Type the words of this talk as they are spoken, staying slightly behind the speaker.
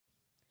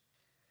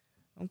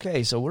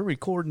Okay, so we're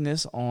recording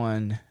this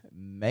on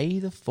May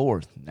the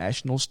 4th,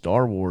 National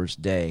Star Wars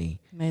Day.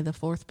 May the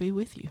 4th be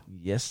with you.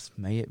 Yes,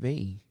 may it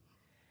be.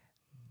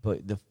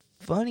 But the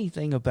funny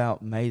thing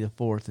about May the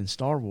 4th and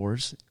Star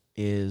Wars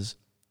is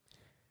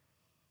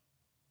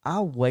I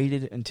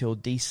waited until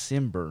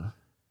December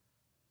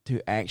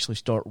to actually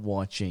start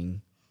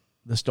watching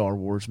the Star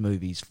Wars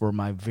movies for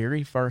my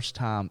very first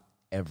time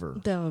ever.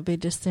 That would be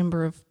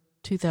December of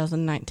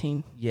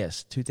 2019.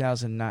 Yes,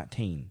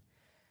 2019.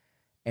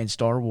 And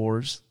Star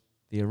Wars,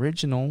 the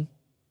original,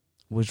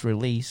 was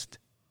released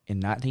in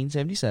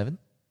 1977.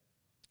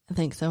 I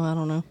think so. I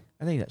don't know.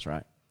 I think that's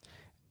right.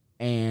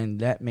 And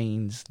that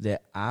means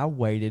that I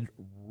waited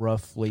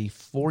roughly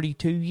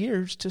 42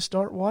 years to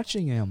start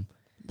watching them.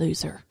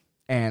 Loser.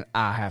 And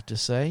I have to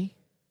say,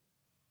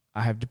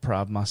 I have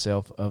deprived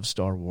myself of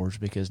Star Wars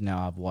because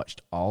now I've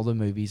watched all the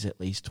movies at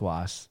least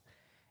twice,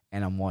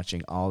 and I'm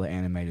watching all the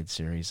animated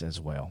series as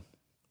well.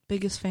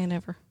 Biggest fan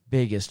ever.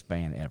 Biggest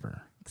fan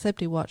ever.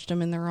 Except he watched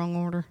them in the wrong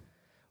order.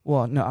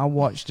 Well, no, I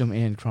watched them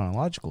in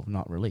chronological,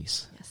 not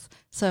release. Yes.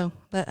 So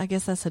I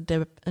guess that's a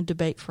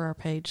debate for our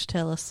page.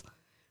 Tell us,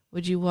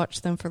 would you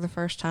watch them for the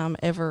first time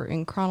ever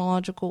in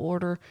chronological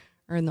order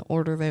or in the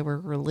order they were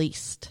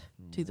released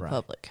to the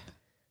public?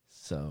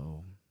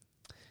 So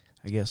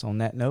I guess on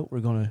that note, we're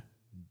going to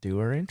do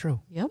our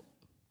intro. Yep.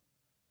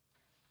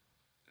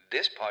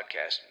 This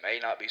podcast may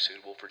not be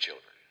suitable for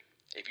children.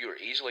 If you are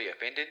easily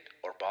offended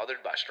or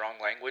bothered by strong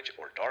language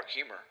or dark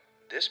humor,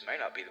 this may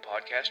not be the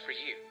podcast for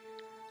you.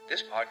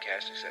 This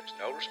podcast accepts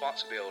no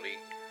responsibility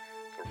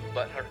for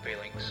butthurt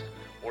feelings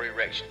or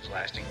erections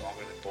lasting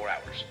longer than 4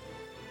 hours.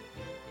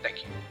 Thank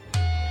you.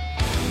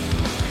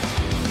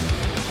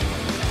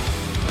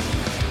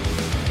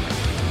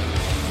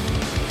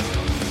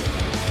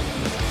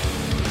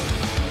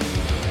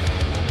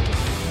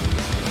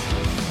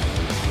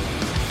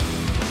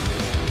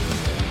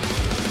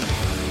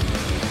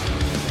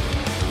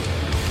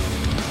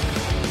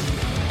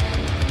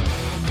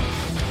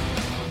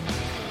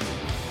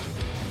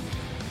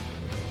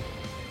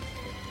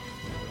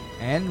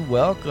 And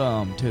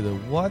welcome to the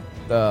What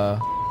the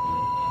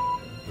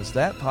Was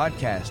That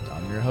podcast.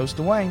 I'm your host,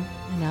 Dwayne.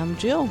 And I'm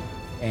Jill.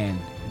 And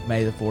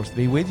may the 4th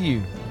be with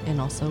you. And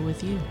also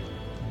with you.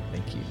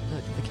 Thank you.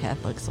 The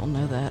Catholics will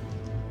know that.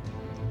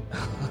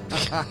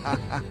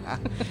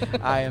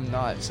 I am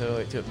not, so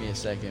it took me a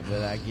second,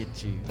 but I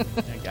get you.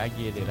 I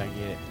get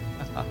it.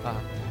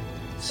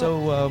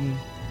 So,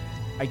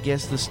 I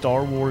guess the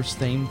Star Wars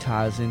theme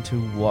ties into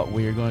what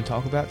we are going to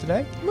talk about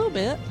today. A little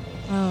bit.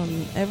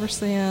 Ever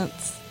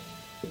since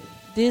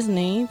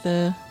Disney,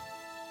 the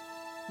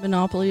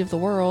monopoly of the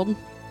world,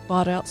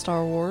 bought out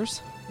Star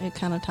Wars, it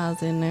kind of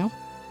ties in now.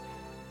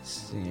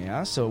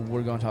 Yeah, so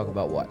we're going to talk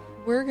about what?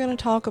 We're going to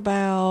talk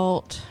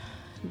about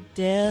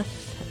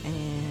death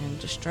and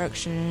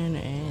destruction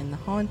and the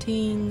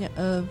haunting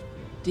of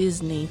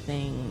Disney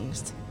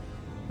things.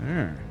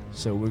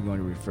 So we're going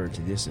to refer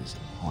to this as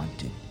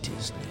Haunted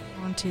Disney.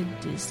 Haunted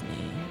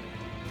Disney.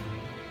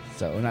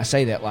 So, and I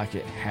say that like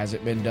it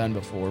hasn't been done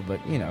before, but,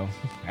 you know,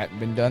 hadn't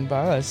been done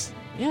by us.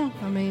 Yeah,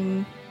 I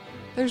mean,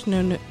 there's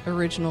no new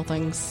original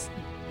things.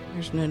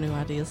 There's no new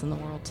ideas in the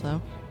world, so.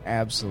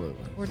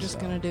 Absolutely. We're just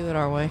going to do it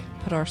our way,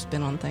 put our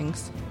spin on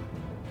things.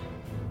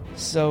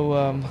 So,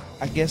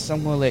 I guess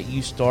I'm going to let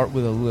you start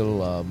with a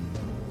little,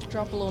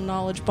 Drop a little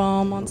knowledge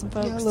bomb on some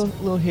folks. yeah, a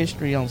little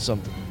history on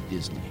something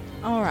Disney.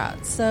 All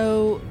right,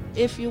 so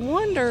if you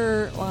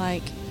wonder,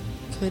 like,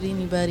 could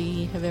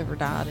anybody have ever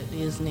died at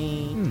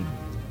Disney?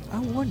 I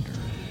wonder.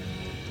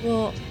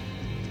 Well,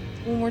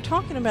 when we're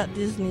talking about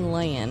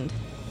Disneyland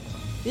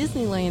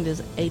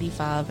is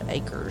 85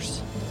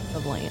 acres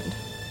of land.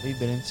 We've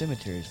been in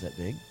cemeteries that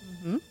big.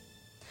 Mm-hmm.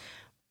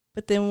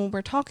 But then when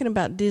we're talking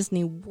about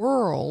Disney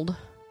World,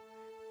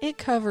 it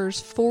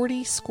covers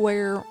 40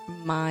 square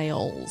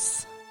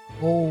miles.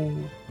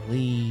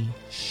 Holy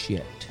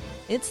shit.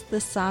 It's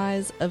the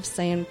size of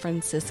San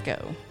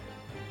Francisco.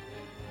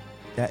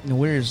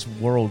 Where's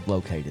World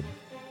located?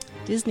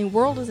 Disney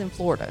World is in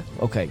Florida.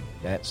 Okay,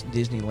 that's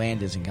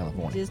Disneyland is in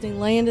California.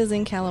 Disneyland is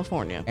in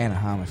California.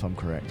 Anaheim, if I'm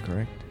correct?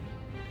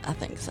 I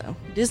think so.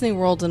 Disney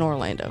World's in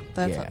Orlando.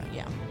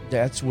 Yeah.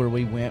 That's where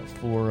we went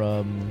for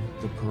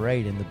the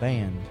parade and the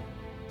band.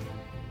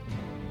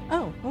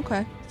 Oh,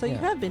 okay. So you Yeah.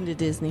 have been to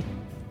Disney.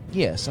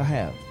 Yes, I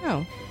have.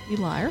 Oh, you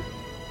liar.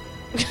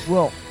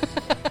 Well,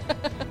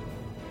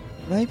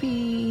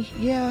 maybe,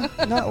 yeah,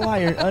 not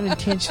liar,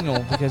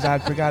 unintentional, because I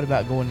forgot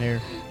about going there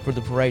for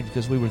the parade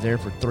because we were there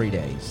for 3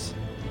 days.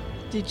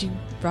 Did you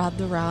ride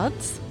the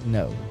rides?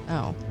 No.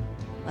 Oh,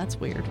 that's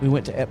weird. We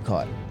went to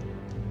Epcot.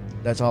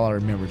 That's all I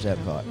remember is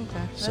Epcot.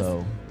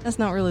 Okay. That's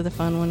not really the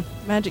fun one.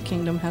 Magic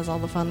Kingdom has all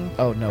the fun.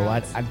 Oh, no,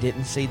 rides. I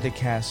didn't see the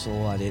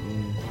castle. I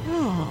didn't.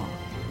 Oh.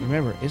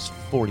 Remember, it's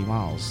 40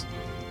 miles.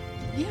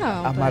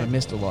 Yeah. I might have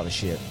missed a lot of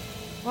shit.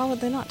 Why would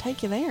they not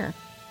take you there?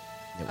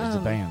 It was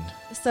the band.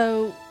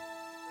 So,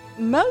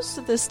 most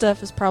of this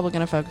stuff is probably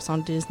going to focus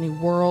on Disney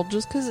World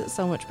just because it's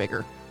so much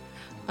bigger.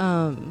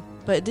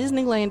 But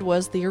Disneyland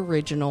was the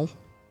original.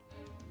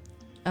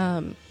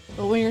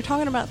 But when you're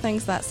talking about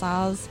things that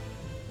size,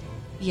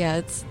 yeah,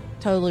 it's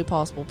totally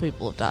possible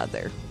people have died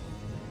there.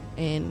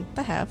 And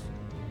they have.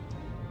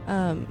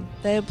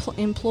 They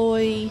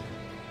employ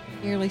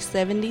nearly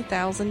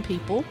 70,000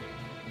 people,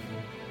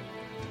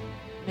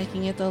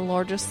 making it the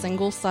largest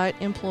single-site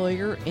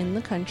employer in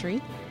the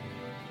country.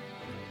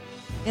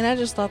 And I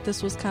just thought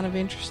this was kind of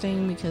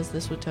interesting because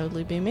this would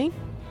totally be me.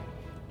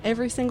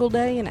 Every single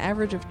day, an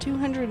average of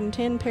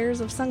 210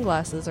 pairs of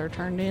sunglasses are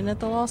turned in at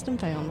the Lost and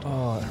Found.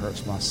 Oh, it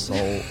hurts my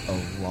soul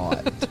a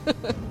lot.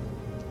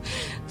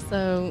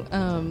 So,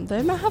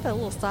 they might have a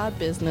little side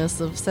business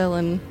of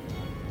selling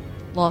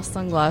lost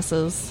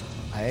sunglasses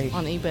Hey,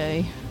 on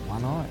eBay. why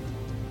not?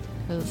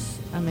 Because,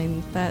 I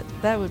mean, that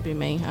would be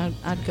me.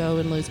 I'd go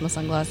and lose my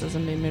sunglasses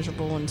and be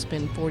miserable and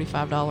spend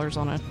 $45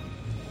 on a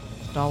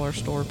dollar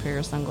store pair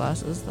of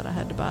sunglasses that I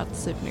had to buy at the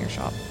souvenir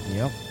shop.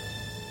 Yep.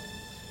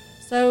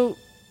 So,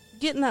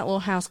 getting that little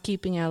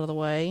housekeeping out of the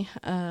way,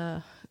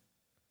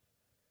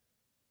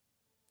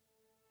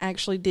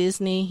 actually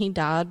Disney, he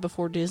died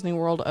before Disney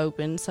World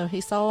opened, so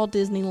he saw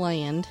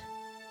Disneyland,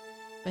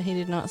 but he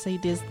did not see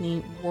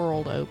Disney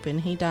World open.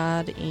 He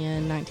died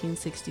in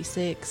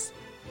 1966,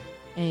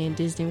 and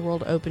Disney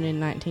World opened in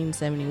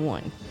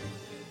 1971.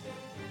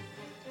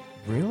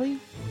 Really?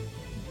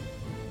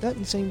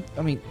 Doesn't seem...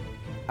 I mean,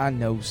 I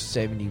know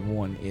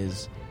 71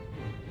 is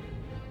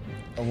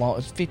a lot.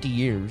 It's 50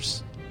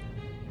 years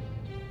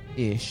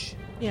ish,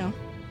 Yeah.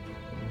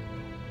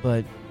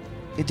 but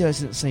it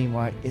doesn't seem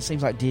like... It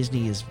seems like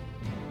Disney is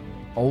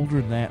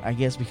older than that, I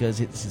guess, because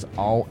it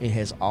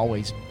has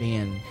always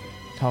been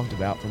talked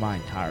about for my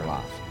entire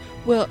life.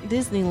 Well,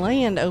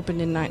 Disneyland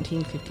opened in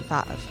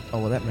 1955. Oh,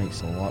 well, that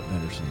makes a lot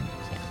better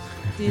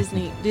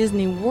sense.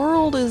 Disney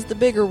World is the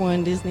bigger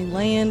one.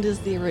 Disneyland is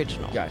the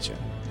original. Gotcha.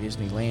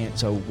 Disneyland.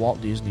 So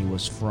Walt Disney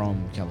was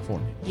from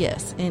California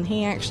Yes, and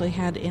he actually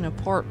had an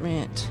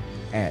apartment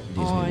at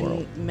Disney on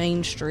World.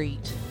 Main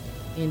Street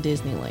in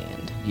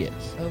Disneyland, Yes.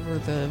 over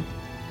the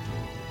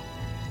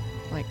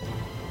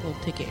little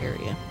ticket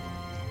area.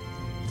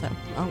 So,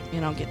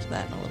 I'll get to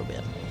that in a little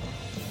bit.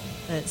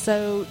 But,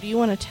 so, do you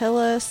want to tell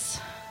us,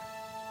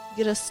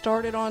 get us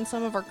started on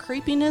some of our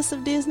creepiness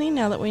of Disney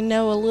now that we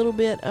know a little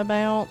bit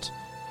about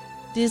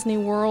Disney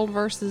World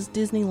versus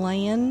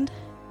Disneyland?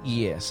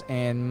 Yes,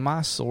 and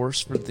my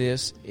source for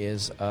this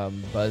is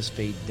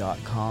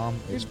BuzzFeed.com.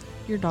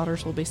 Your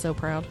daughters will be so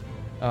proud.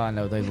 Oh, I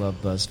know, they love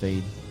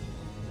BuzzFeed.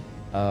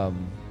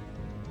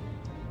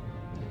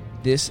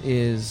 This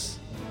is...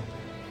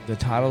 The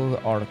title of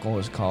the article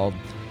is called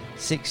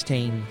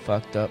 16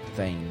 Fucked Up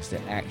Things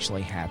That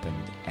Actually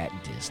Happened at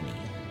Disney.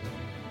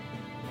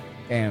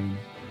 And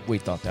we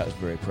thought that was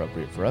very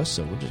appropriate for us,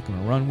 so we're just going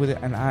to run with it.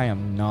 And I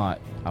am not,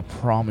 I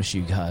promise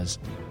you guys,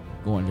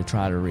 going to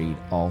try to read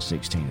all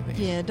 16 of these.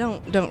 Yeah,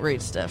 don't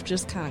read stuff.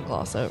 Just kind of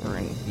gloss over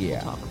and we'll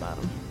talk about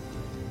them.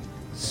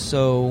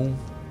 So,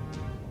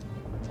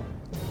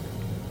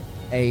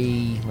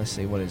 let's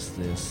see, what is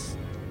this?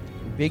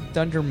 Big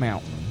Thunder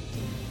Mountain,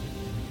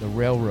 the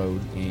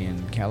railroad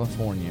in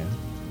California,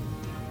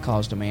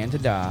 caused a man to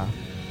die,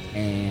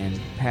 and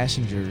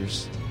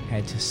passengers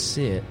had to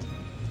sit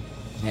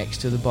next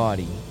to the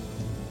body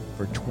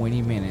for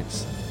 20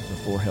 minutes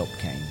before help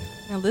came.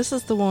 Now, this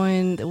is the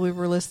one that we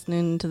were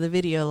listening to the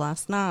video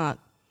last night,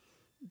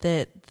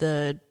 that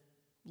the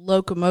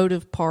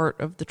locomotive part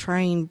of the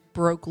train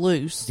broke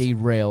loose,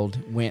 Derailed,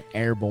 went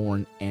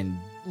airborne, and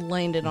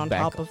landed on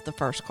back top of the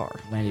first car.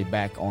 landed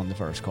back on the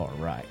first car,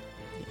 right.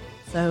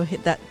 So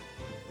that,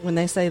 when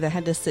they say they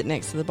had to sit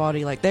next to the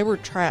body, like they were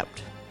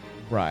trapped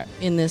Right.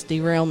 in this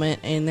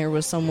derailment, and there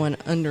was someone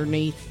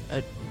underneath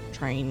a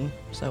train,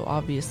 so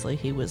obviously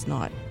he was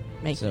not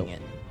making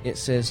it. It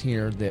says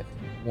here that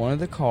one of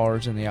the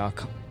cars in the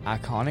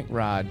iconic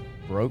ride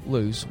broke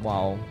loose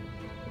while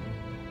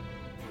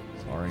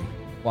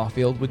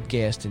filled with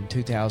guests in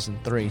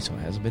 2003, so it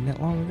hasn't been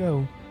that long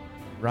ago.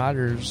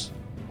 Riders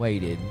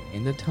waited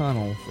in the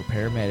tunnel for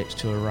paramedics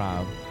to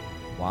arrive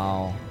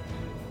while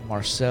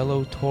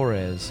Marcelo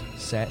Torres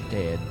sat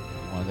dead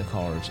in one of the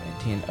cars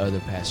and 10 other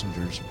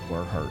passengers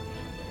were hurt.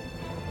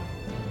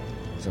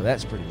 So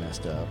that's pretty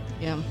messed up.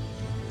 Yeah.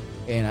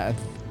 And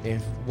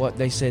if what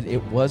they said,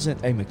 it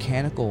wasn't a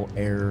mechanical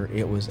error,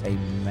 it was a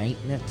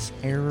maintenance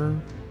error.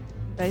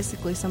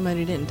 Basically,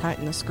 somebody didn't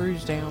tighten the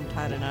screws down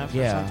tight enough or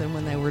Yeah. something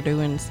when they were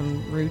doing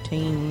some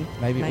routine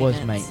Maybe it was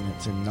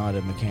maintenance and not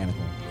a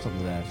mechanical, something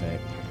to that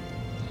effect.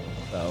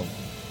 So,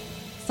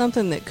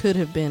 something that could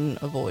have been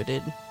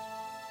avoided.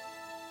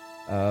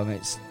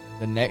 it's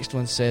the next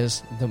one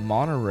says the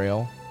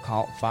monorail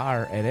caught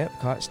fire at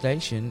Epcot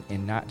Station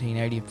in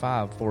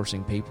 1985,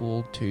 forcing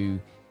people to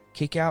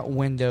kick out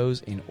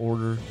windows in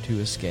order to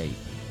escape.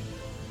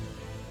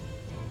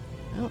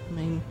 Well, I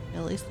mean,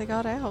 at least they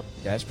got out.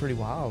 That's pretty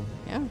wild.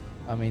 Yeah.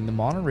 I mean, the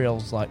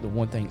monorail's like the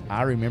one thing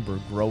I remember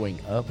growing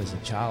up as a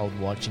child,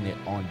 watching it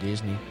on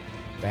Disney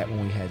back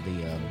when we had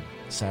the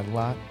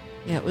satellite.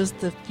 Yeah, it was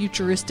the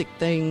futuristic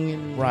thing.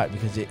 And Right,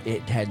 because it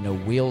had no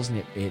wheels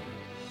and it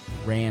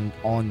ran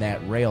on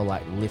that rail,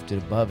 like lifted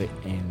above it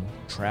and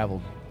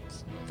traveled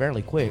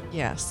fairly quick.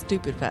 Yeah,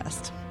 stupid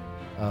fast.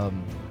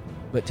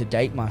 But to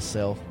date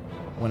myself,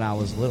 when I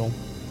was little,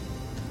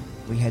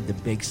 we had the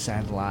big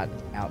satellite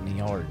out in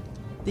the yard.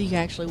 That you can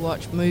actually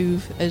watch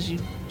move as you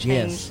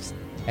change. Yes.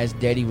 As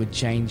Daddy would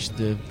change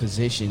the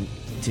position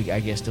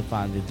to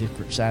find a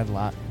different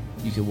satellite,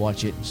 you could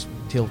watch it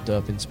tilt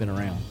up and spin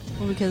around.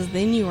 Well, because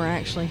then you were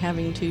actually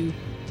having to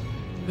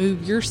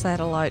move your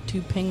satellite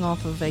to ping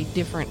off of a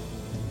different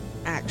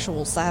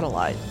actual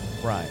satellite.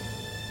 Right.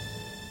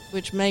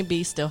 Which may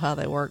be still how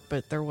they work,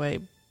 but they're way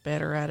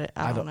better at it.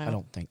 I don't know. I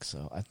don't think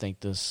so. I think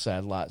the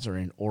satellites are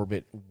in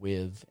orbit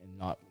with and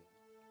not.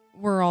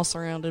 We're all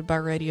surrounded by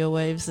radio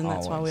waves, and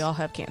that's why we all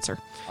have cancer.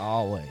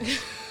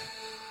 Always.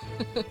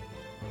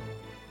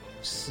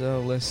 So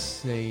let's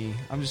see.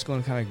 I'm just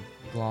going to kind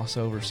of gloss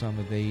over some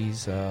of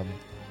these. A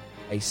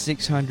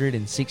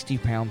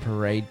 660-pound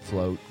parade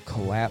float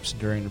collapsed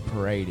during the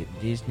parade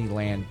at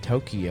Disneyland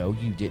Tokyo.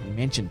 You didn't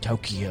mention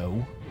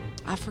Tokyo.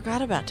 I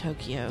forgot about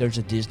Tokyo. There's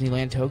a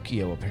Disneyland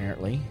Tokyo,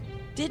 apparently.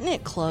 Didn't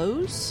it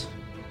close?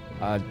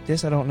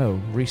 This I don't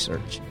know.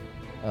 Research.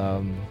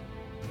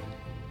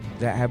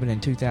 That happened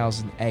in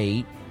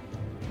 2008,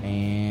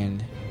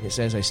 and it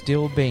says a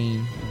steel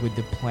beam with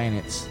the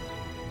planets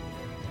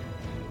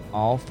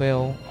all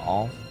fell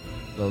off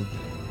the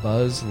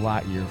Buzz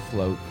Lightyear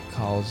float,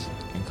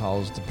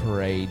 caused the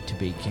parade to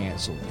be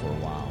canceled for a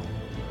while.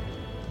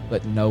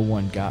 But no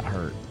one got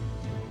hurt.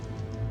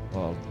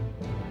 Well,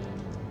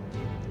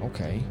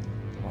 okay.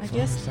 I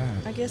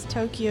guess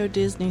Tokyo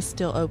Disney's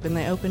still open.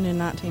 They opened in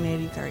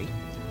 1983.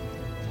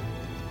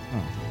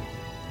 Oh.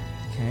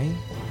 Okay.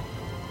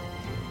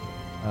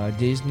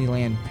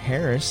 Disneyland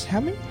Paris. How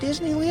many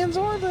Disneylands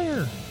are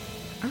there?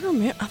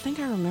 I think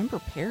I remember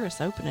Paris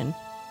opening.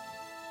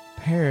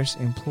 Paris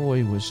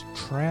employee was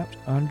trapped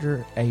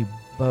under a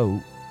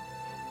boat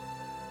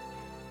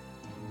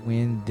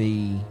when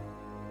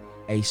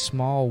a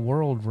Small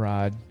World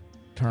ride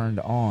turned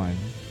on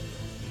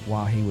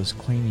while he was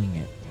cleaning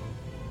it.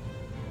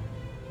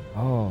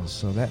 Oh,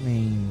 so that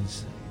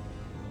means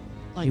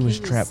he was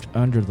trapped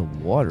under the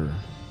water.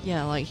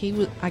 Yeah, like he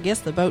was. I guess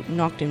the boat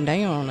knocked him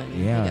down and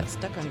he got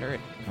stuck under it.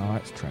 Oh,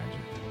 that's tragic.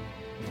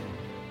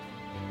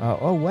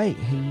 Wait,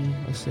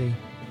 let's see.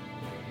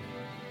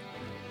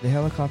 The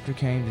helicopter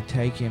came to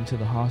take him to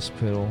the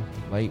hospital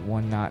late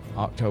one night,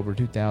 October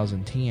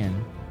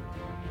 2010.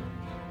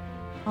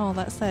 Oh,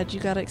 that's sad. You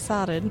got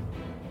excited.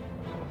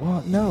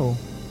 Well, no.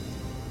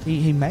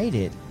 He made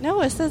it.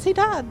 No, it says he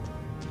died.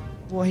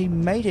 Well, he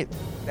made it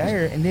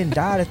there and then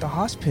died at the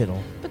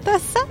hospital. But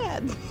that's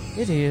sad.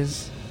 It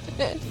is.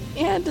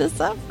 He had to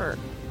suffer.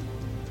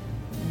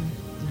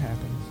 It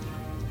happens.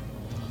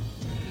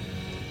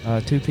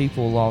 2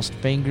 people lost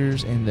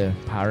fingers in the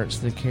Pirates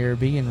of the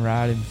Caribbean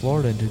ride in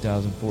Florida in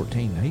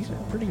 2014. These are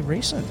pretty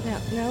recent.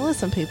 Now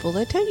listen, people.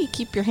 They tell you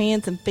keep your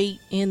hands and feet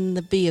in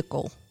the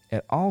vehicle.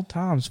 At all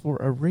times for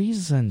a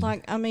reason.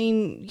 Like, I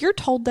mean, you're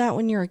told that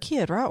when you're a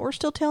kid, right? We're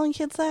still telling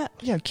kids that?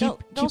 Yeah, keep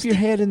your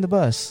head in the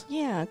bus.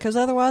 Yeah, because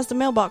otherwise the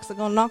mailbox is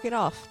going to knock it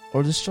off.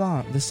 Or the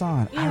sign.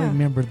 Yeah. I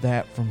remember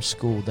that from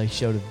school. They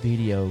showed a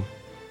video,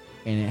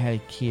 and it had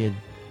a kid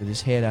with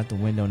his head out the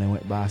window, and they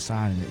went by a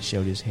sign, and it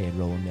showed his head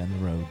rolling down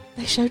the road.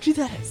 They showed you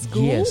that at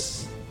school?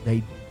 Yes,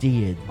 they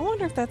did. I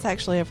wonder if that's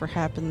actually ever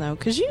happened, though,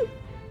 because you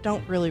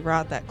don't really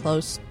ride that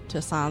close to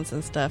signs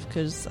and stuff,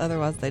 because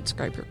otherwise they'd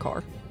scrape your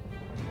car.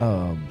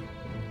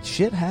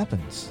 Shit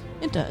happens.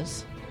 It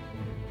does.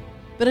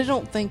 But I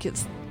don't think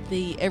it's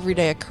the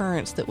everyday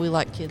occurrence that we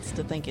like kids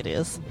to think it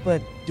is.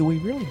 But do we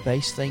really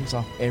base things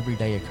off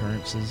everyday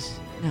occurrences?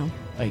 No.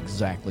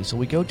 Exactly. So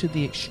we go to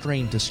the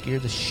extreme to scare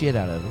the shit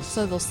out of us.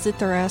 So they'll sit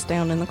their ass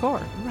down in the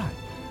car. Right.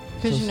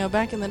 Because,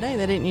 back in the day,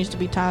 they didn't used to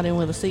be tied in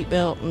with a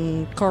seatbelt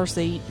and car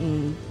seat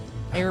and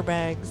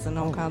airbags and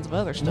all kinds of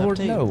other stuff, Lord,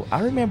 too. no.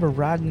 I remember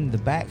riding the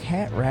back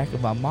hat rack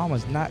of my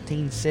mama's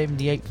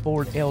 1978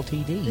 Ford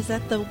LTD. Is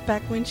that the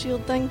back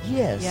windshield thing?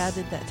 Yes. Yeah, I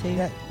did that,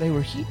 too. They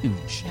were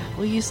huge. Yeah,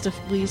 we used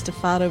to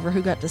fight over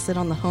who got to sit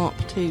on the hump,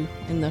 too,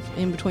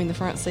 in between the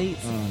front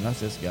seats. That's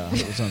this guy.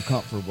 It was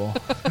uncomfortable.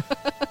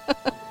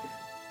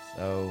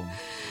 So,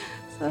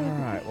 all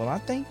right. Well, I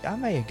think I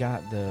may have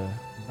got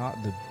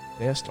not the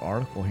best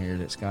article here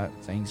that's got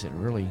things that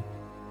really,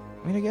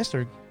 I guess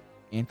they're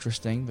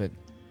interesting, but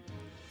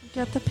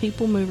Got the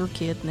People Mover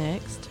kid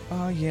next.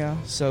 Yeah.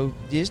 So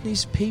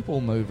Disney's People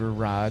Mover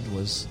ride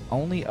was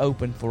only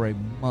open for a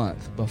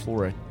month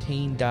before a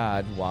teen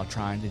died while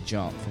trying to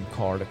jump from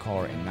car to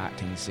car in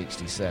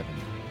 1967.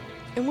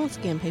 And once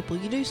again, people,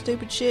 you do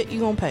stupid shit,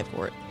 you're going to pay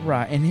for it.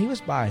 Right, and he was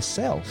by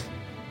himself,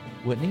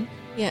 wasn't he?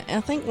 Yeah,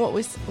 I think what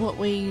we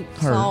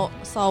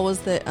saw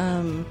was that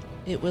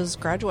it was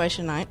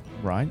graduation night.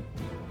 Right.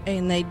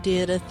 And they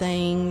did a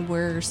thing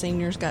where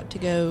seniors got to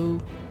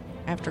go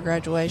after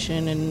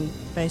graduation and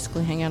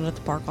basically hang out at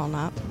the park all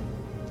night.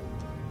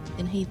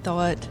 And he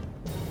thought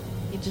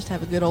he'd just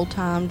have a good old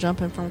time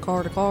jumping from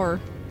car to car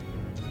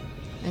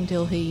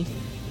until he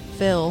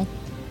fell.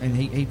 And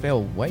he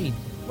fell way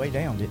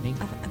down, didn't he?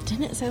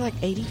 Didn't it say like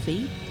 80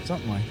 feet?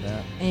 Something like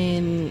that.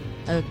 And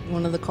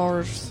one of the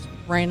cars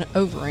ran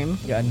over him.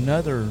 Yeah,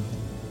 another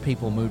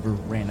People Mover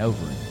ran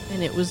over him.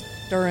 And it was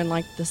during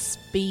like the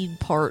speed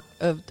part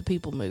of the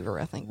People Mover,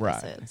 I think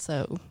Right. they said.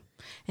 So,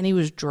 and he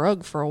was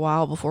drugged for a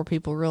while before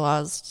people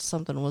realized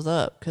something was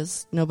up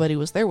because nobody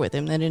was there with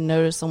him. They didn't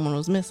notice someone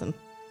was missing.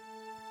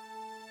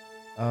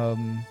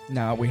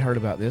 Now we heard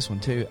about this one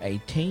too. A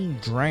teen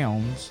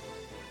drowns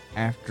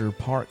after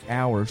park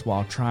hours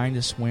while trying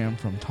to swim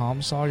from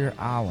Tom Sawyer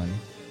Island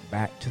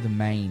back to the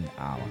main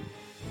island.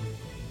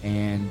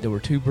 And there were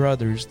two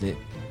brothers that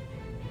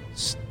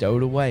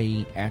stowed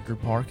away after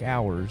park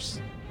hours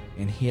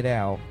and hid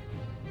out.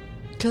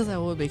 Because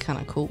that would be kind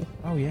of cool.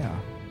 Oh yeah.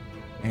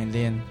 And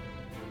then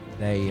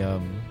they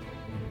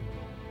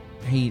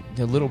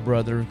the little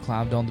brother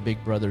climbed on the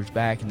big brother's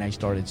back and they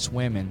started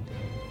swimming,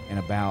 and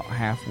about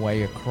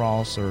halfway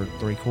across or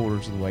 3/4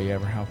 of the way,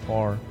 ever how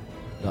far,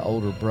 the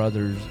older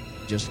brother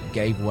just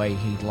gave way.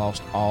 He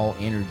lost all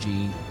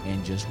energy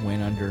and just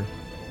went under,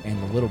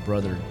 and the little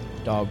brother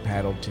dog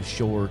paddled to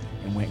shore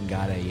and went and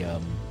got a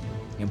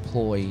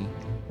employee,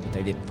 but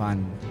they didn't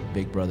find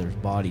big brother's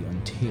body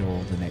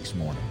until the next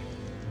morning.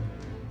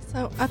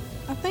 So I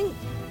think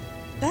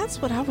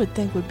that's what I would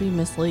think would be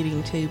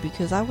misleading too,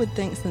 because I would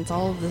think since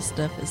all of this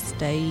stuff is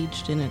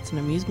staged and it's an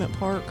amusement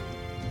park,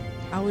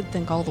 I would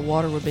think all the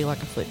water would be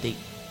like a foot deep.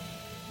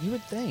 You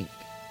would think.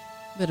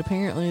 But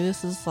apparently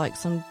this is like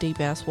some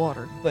deep ass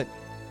water. But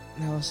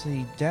now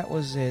see, that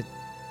was at,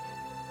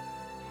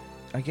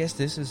 I guess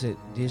this is at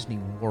Disney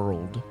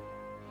World,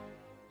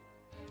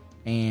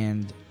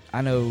 and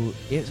I know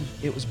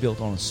it was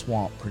built on a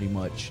swamp pretty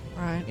much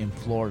Right. in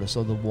Florida,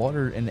 so the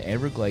water in the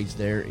Everglades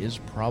there is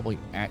probably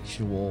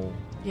actual.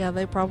 Yeah,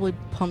 they probably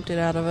pumped it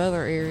out of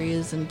other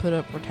areas and put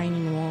up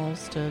retaining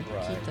walls to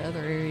Right. keep the other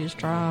areas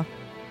dry.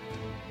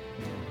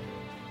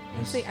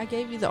 And see, I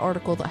gave you the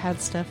article that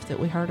had stuff that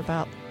we heard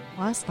about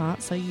last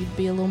night, so you'd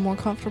be a little more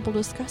comfortable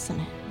discussing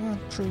it. Well,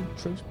 true.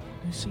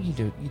 See, you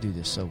do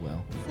this so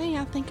well. See,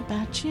 I think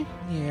about you.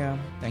 Yeah,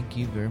 thank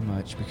you very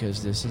much,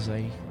 because this is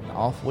an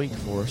off week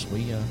for us.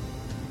 We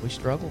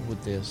struggled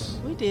with this.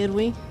 We did,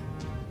 we.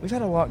 We've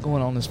had a lot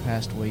going on this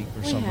past week for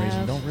We some reason.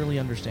 have. Don't really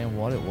understand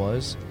what it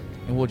was.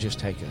 And we'll just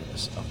take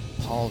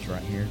a pause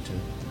right here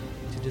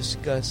to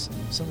discuss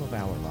some of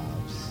our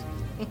lives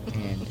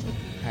and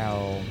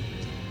how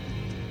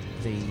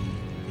the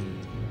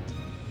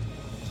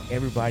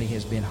everybody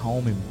has been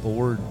home and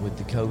bored with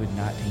the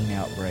COVID-19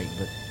 outbreak.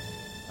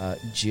 But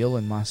Jill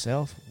and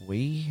myself,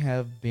 we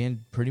have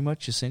been pretty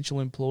much essential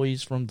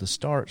employees from the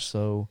start.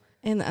 So,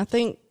 And I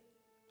think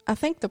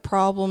the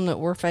problem that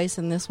we're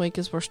facing this week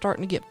is we're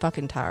starting to get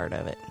fucking tired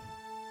of it.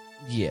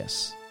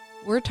 yes.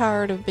 We're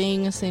tired of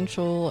being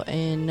essential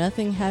and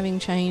nothing having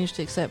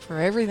changed except for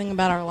everything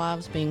about our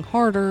lives being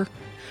harder,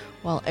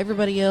 while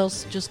everybody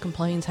else just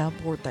complains how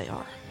bored they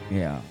are.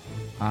 Yeah.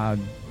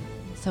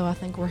 So I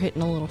think we're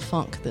hitting a little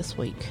funk this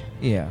week.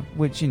 Yeah,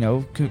 which,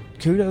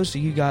 kudos to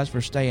you guys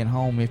for staying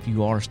home if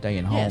you are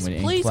staying home Yes,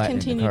 and please flattening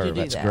the continue curve. to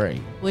do That's that.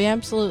 great. We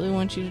absolutely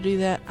want you to do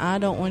that. I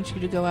don't want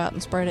you to go out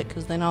and spread it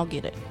because then I'll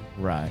get it.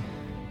 Right.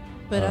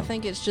 But I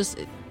think it's just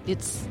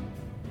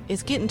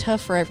it's getting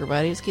tough for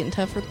everybody. It's getting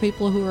tough for the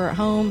people who are at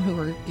home, who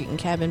are getting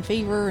cabin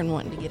fever and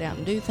wanting to get out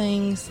and do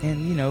things.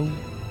 And,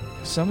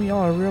 some of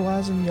y'all are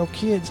realizing your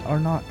kids are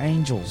not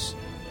angels.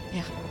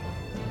 Yeah.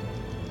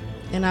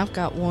 And I've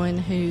got one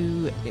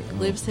who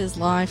lives his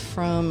life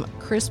from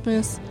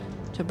Christmas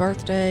to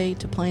birthday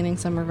to planning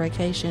summer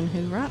vacation,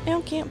 who right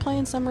now can't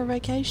plan summer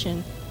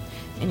vacation.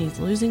 And he's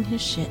losing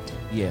his shit.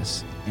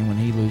 Yes. And when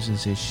he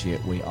loses his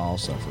shit, we all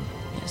suffer.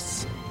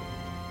 Yes.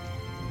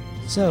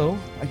 So,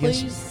 I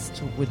guess Please.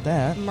 with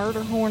that,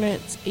 Murder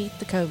hornets eat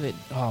the COVID.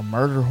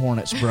 murder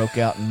hornets broke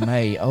out in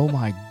May. Oh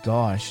my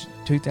gosh.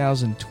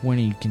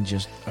 2020 can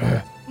just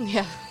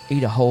Yeah.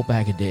 eat a whole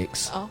bag of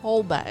dicks. A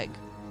whole bag.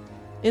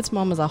 Its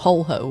mama's a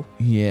whole hoe.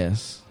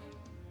 Yes.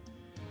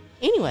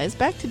 Anyways,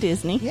 back to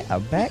Disney. Yeah,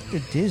 back to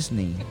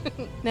Disney.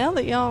 Now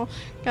that y'all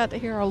got to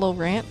hear our little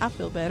rant, I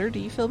feel better. Do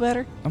you feel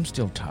better? I'm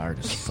still tired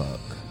as fuck.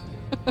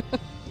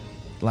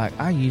 Like,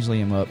 I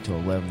usually am up till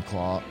 11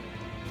 o'clock.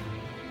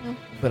 Yeah.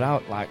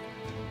 But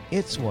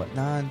it's what,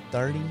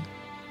 9:30?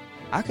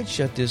 I could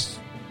shut this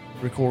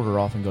recorder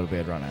off and go to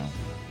bed right now.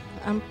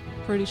 I'm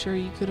pretty sure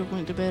you could have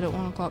went to bed at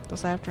 1 o'clock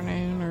this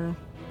afternoon, or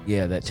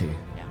Yeah, that too.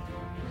 yeah.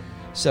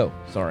 So,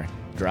 sorry,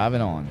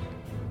 driving on.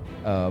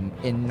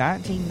 In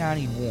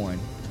 1991,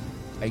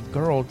 a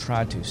girl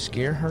tried to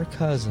scare her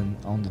cousin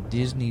on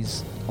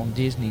Disney's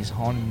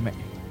haunted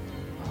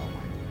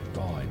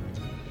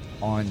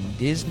on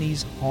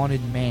Disney's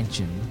Haunted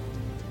Mansion,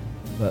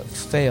 but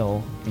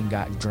fell and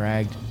got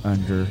dragged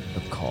under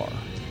a car.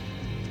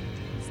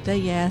 Stay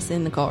your ass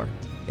in the car.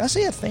 I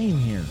see a theme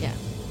here. Yeah.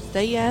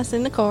 Stay your ass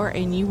in the car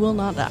and you will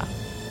not die.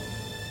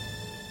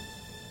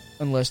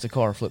 Unless the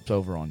car flips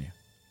over on you.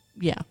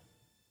 Yeah.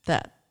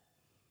 That.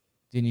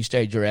 Then you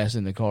stayed your ass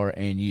in the car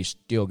and you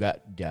still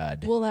got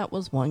died. Well, that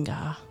was one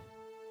guy.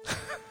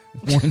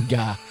 One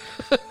guy.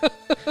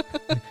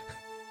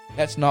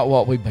 That's not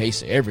what we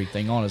base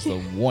everything on, is the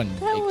one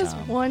That big was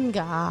time. one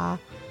guy.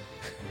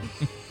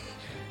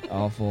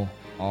 Awful,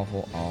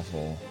 awful,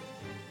 awful.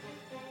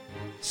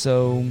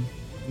 So,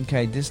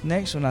 Okay, this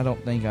next one I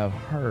don't think I've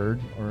heard,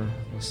 or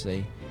let's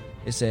see.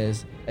 It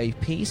says a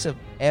piece of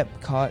the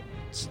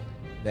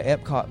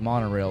Epcot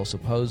monorail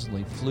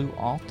supposedly flew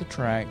off the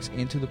tracks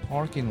into the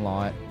parking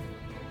lot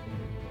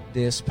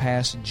this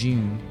past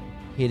June,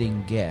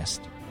 hitting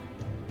guests.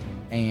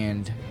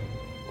 And,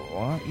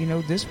 well,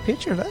 this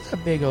picture, that's a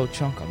big old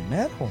chunk of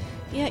metal.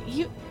 Yeah,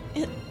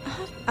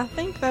 I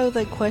think, though,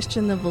 they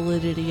question the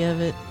validity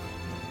of it.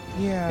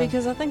 Yeah.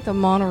 Because I think the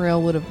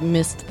monorail would have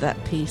missed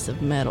that piece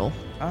of metal.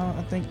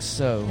 I think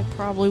so. It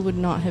probably would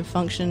not have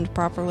functioned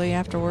properly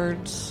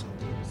afterwards.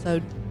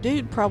 So,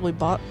 dude probably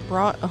brought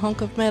a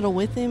hunk of metal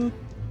with him,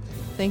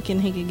 thinking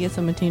he could get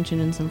some attention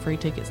and some free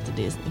tickets to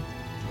Disney.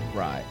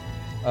 Right.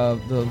 The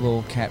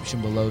little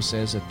caption below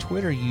says a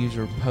Twitter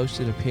user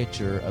posted a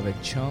picture of a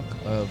chunk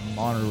of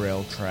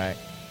monorail track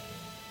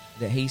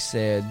that he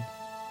said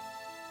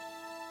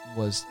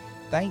was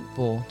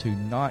thankful to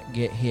not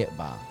get hit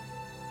by.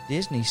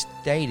 Disney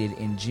stated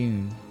in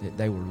June that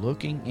they were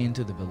looking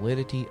into the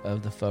validity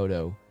of the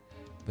photo,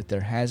 but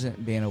there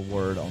hasn't been a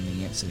word on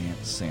the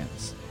incident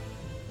since.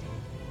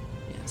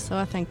 Yeah, so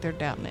I think they're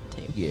doubting it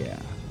too. Yeah,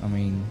 I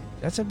mean,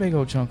 that's a big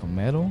old chunk of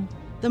metal.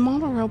 The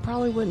monorail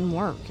probably wouldn't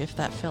work if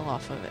that fell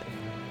off of it.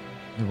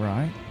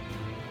 Right.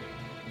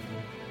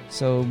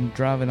 So,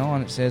 driving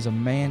on, it says a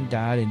man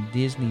died in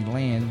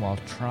Disneyland while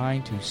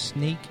trying to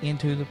sneak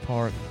into the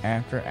park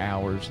after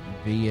hours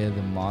via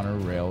the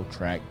monorail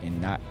track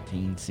in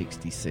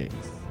 1966.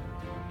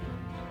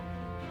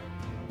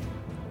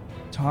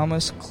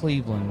 Thomas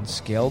Cleveland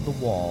scaled the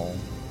wall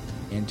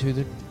onto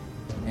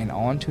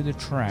the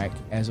track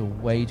as a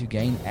way to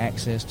gain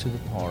access to the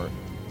park.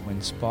 When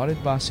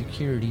spotted by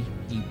security,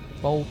 he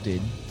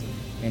bolted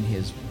and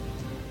his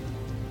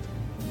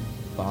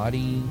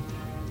body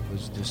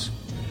was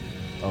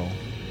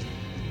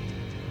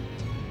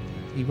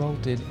He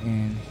bolted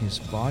and his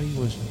body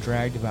was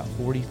dragged about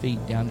 40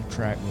 feet down the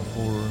track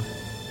before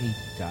he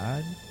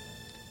died.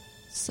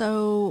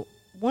 So,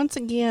 once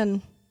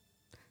again,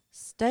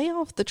 stay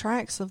off the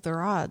tracks of the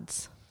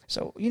rides.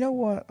 So, you know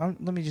what? Let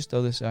me just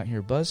throw this out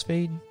here.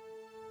 BuzzFeed,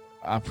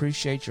 I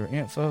appreciate your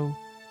info,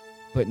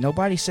 but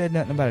nobody said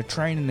nothing about a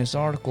train in this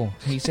article.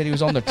 He said he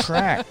was on the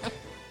track.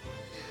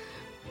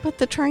 But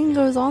the train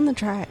goes on the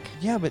track.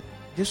 Yeah, but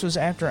this was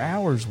after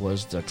hours.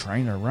 Was the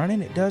trainer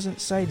running? It doesn't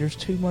say. There's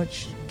too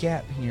much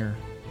gap here.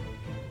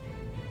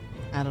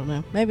 I don't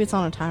know. Maybe it's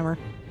on a timer.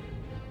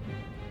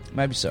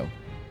 Maybe so.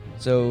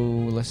 So,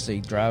 let's see.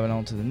 Driving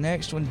on to the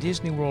next one.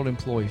 Disney World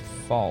employee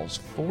falls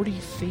 40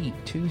 feet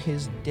to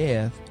his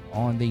death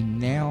on the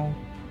now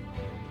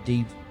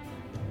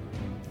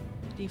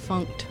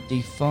defunct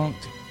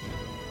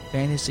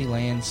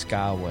Fantasyland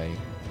Skyway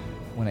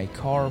when a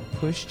car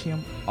pushed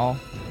him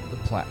off the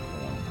platform.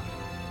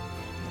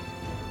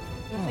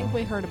 I think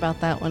we heard about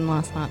that one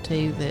last night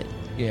too, that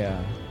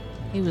Yeah.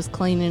 he was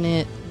cleaning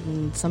it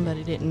and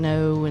somebody didn't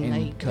know and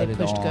they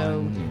pushed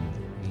go.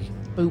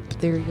 Boop,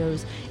 there he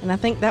goes. And I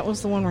think that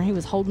was the one where he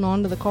was holding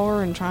on to the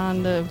car and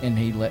trying to... And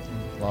he lost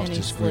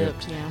his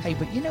grip. Slipped, yeah. Hey,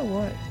 but you know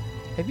what?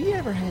 Have you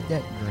ever had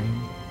that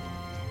dream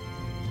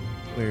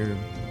where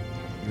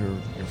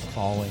you're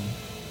falling,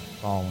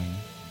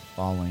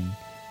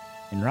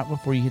 and right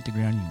before you hit the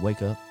ground, you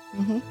wake up?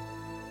 Mm-hmm.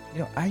 You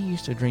know, I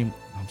used to dream...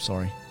 I'm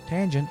sorry,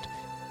 tangent.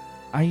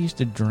 I used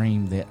to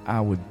dream that I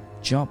would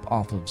jump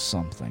off of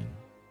something,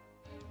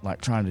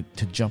 like trying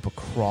to jump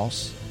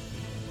across,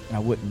 and I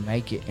wouldn't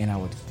make it, and I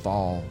would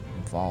fall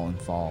and fall and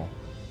fall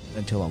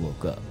until I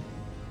woke up.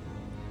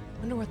 I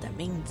wonder what that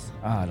means.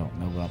 I don't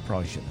know, but I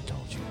probably shouldn't have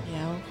told you.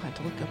 Yeah, I'll have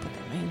to look up what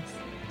that means.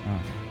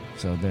 Okay,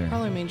 so there.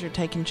 Probably means you're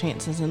taking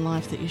chances in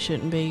life that you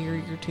shouldn't be, or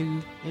you're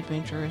too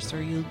adventurous, or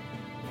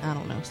I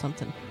don't know,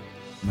 something.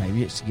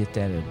 Maybe it's to get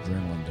that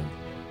adrenaline to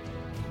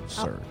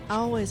surge. I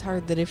always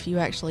heard that if you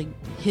actually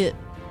hit,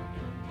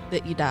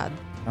 that you died.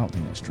 I don't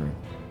think that's true.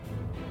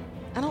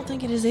 I don't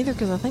think it is either,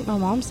 because I think my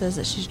mom says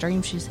that she's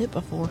dreamed she's hit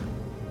before.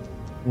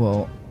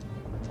 Well,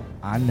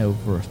 I know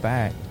for a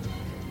fact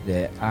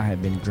that I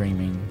have been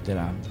dreaming that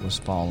I was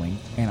falling,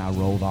 and I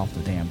rolled off the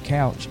damn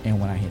couch, and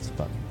when I hit the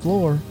fucking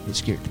floor, it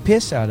scared the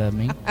piss out of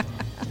me,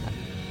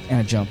 and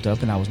I jumped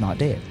up, and I was not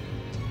dead.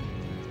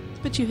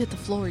 But you hit the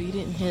floor. You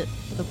didn't hit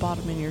the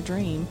bottom in your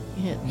dream.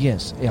 You hit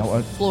Yes. Yeah,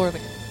 the floor of the...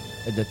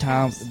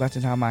 about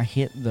the time I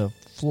hit the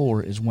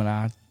floor is when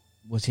I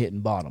was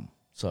hitting bottom.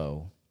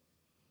 So,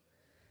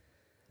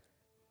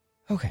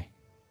 okay.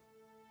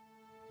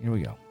 Here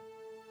we go.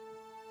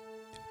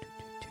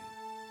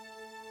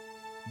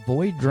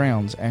 Boy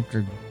drowns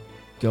after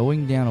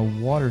going down a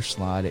water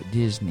slide at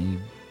Disney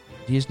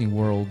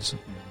World's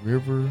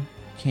River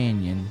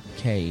Canyon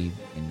Cave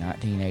in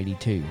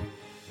 1982.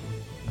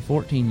 A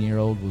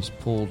 14-year-old was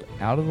pulled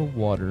out of the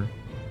water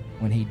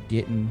when he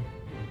didn't...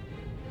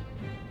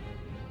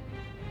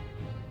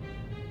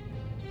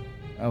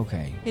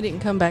 Okay. He didn't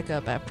come back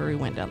up after he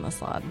went down the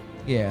slide.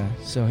 Yeah,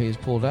 so he was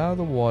pulled out of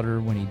the water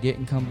when he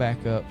didn't come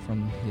back up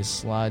from his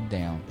slide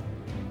down.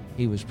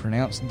 He was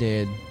pronounced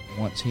dead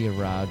once he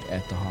arrived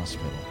at the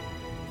hospital.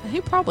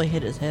 He probably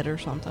hit his head or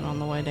something on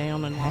the way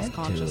down and lost Had to.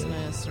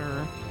 consciousness,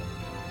 or...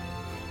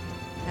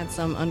 had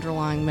some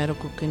underlying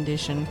medical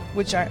condition.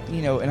 Which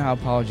and I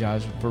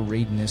apologize for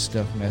reading this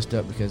stuff messed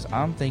up, because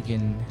I'm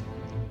thinking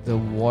the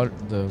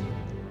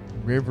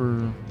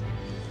river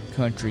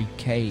country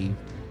cave,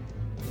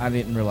 I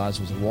didn't realize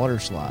was a water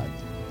slide.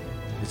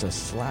 It's a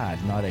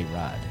slide, not a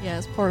ride. Yeah,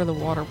 it's part of the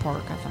water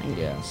park, I think.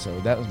 Yeah, so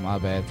that was my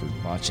bad for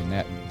watching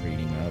that and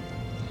reading up.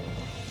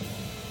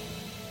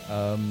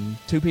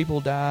 2 people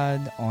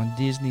died on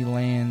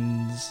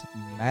Disneyland's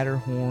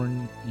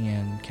Matterhorn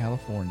in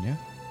California.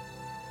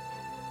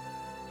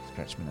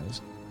 Scratch my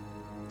nose.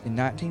 In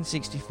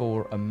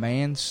 1964, a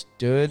man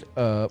stood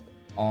up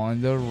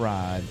on the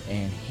ride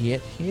and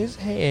hit his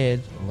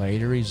head,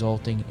 later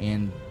resulting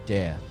in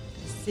death.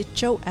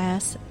 Sit your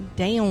ass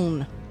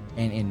down.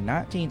 And in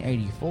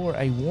 1984,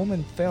 a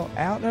woman fell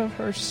out of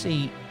her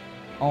seat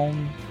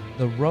on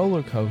the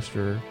roller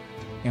coaster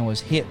and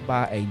was hit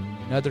by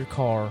another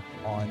car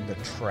on the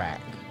track.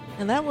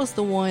 And that was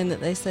the one that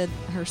they said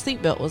her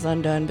seatbelt was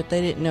undone, but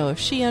they didn't know if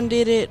she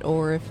undid it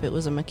or if it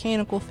was a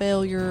mechanical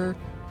failure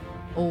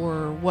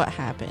or what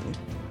happened.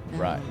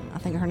 Right. I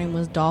think her name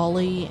was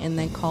Dolly, and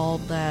they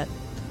called that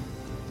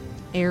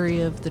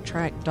area of the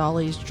track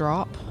Dolly's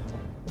Drop.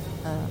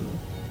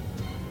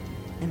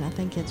 And I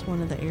think it's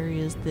one of the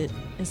areas that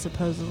is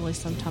supposedly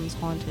sometimes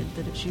haunted,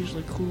 that it's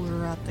usually cooler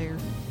right there.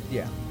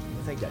 Yeah,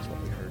 I think that's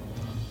what we heard.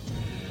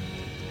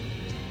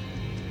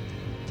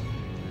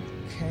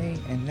 Okay,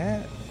 and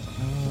that...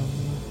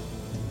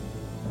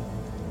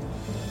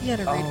 You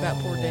gotta read about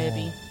poor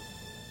Debbie.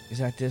 Is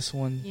that this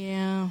one?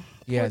 Yeah,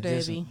 Yeah, poor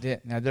Debbie.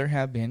 now there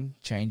have been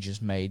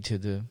changes made to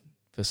the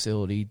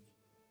facility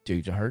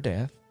due to her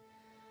death,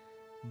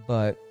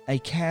 but a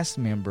cast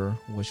member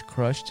was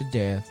crushed to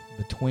death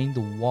between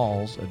the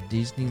walls of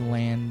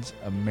Disneyland's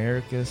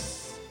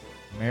America's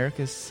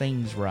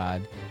Sings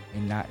ride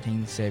in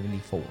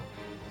 1974.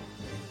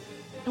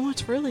 And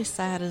what's really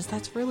sad is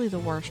that's really the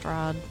worst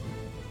ride.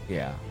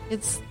 Yeah.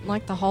 It's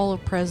like the Hall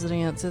of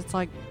Presidents. It's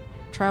like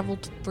travel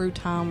through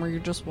time where you're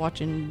just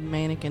watching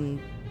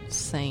mannequin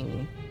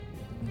sing.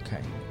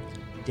 Okay.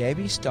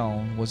 Debbie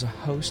Stone was a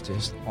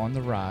hostess on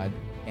the ride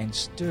and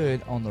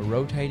stood on the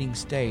rotating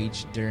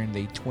stage during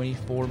the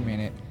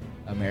 24-minute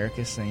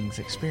America Sings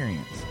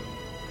experience.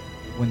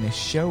 When the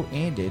show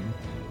ended,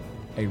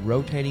 a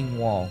rotating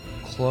wall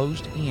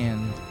closed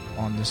in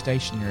on the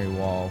stationary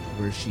wall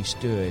where she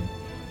stood,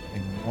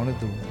 and one of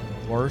the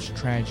worst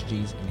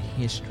tragedies in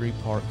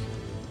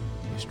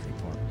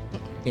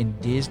in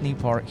Disney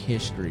park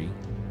history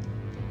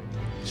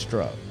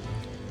struck.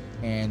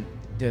 And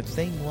the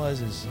thing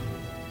is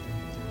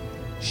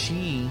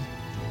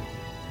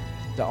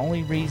the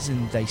only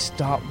reason they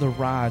stopped the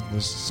ride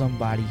was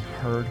somebody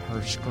heard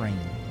her scream.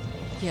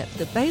 Yeah,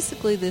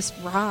 basically this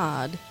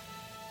ride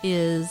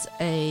is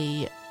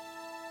a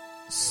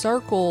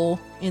circle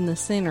in the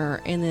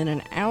center and then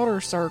an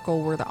outer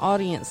circle where the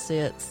audience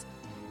sits,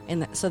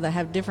 and so they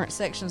have different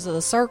sections of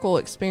the circle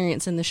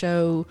experiencing the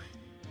show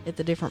at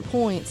the different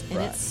points, and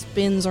it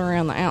spins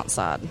around the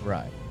outside.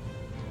 Right.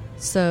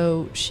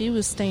 So she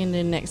was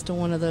standing next to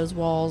one of those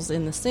walls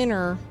in the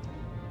center,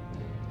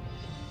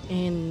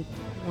 and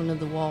one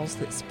of the walls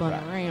that spun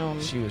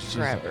around She was just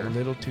grabbed a her.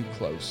 little too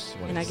close.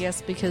 And I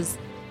guess because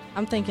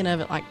I'm thinking of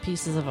it like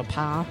pieces of a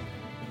pie.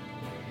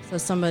 So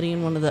somebody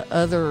in one of the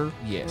other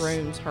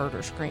rooms heard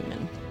her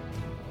screaming.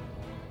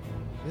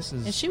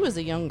 And she was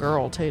a young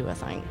girl too, I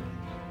think.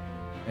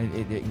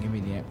 It didn't give me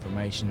the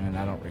information, and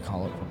I don't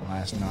recall it from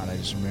last night. I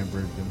just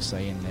remember them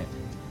saying that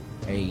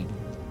a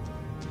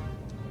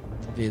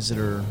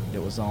visitor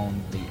that was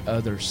on the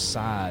other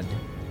side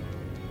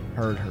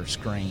heard her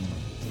scream.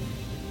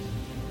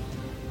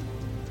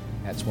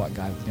 That's what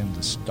got them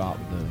to stop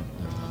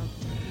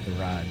the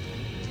ride.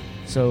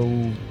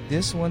 So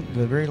this one,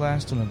 the very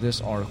last one of this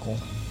article,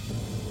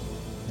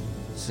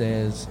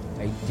 says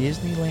a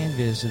Disneyland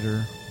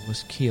visitor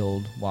was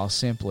killed while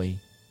simply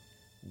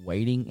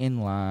waiting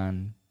in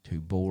line to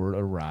board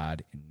a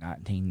ride in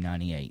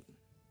 1998.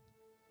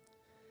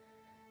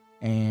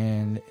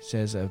 And it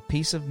says a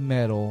piece of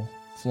metal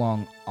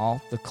flung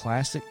off the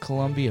classic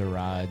Columbia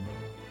ride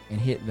and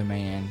hit the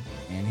man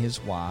and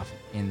his wife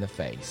in the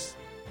face.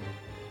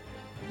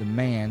 The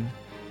man...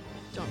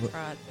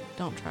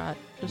 Don't try it.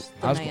 Just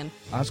the man.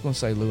 I was going to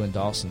say Lewin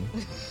Dawson.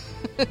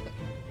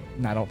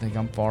 And I don't think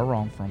I'm far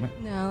wrong from it.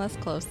 No, that's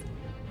close.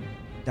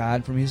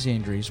 Died from his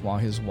injuries while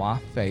his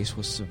wife's face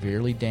was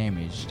severely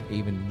damaged.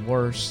 Even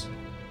worse,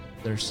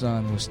 their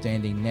son was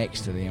standing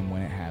next to them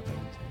when it happened.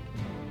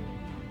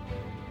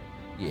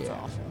 Yeah. That's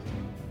awful.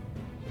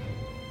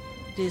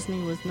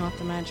 Disney was not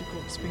the magical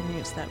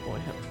experience that boy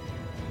hoped for.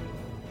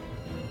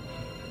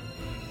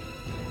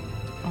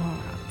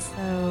 Alright,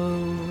 so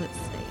let's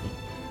see.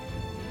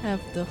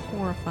 Have the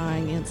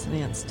horrifying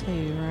incidents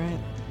too, right?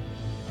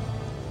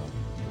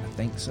 I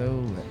think so.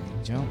 Let me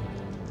jump.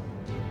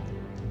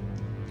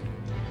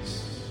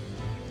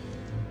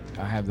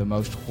 I have the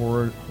most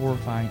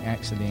horrifying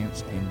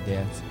accidents and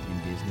deaths in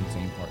Disney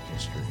theme park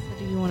history. So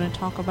do you want to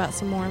talk about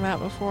some more about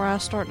before I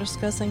start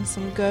discussing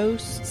some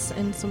ghosts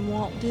and some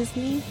Walt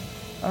Disney?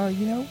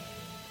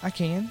 I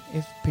can,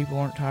 if people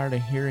aren't tired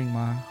of hearing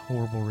my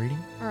horrible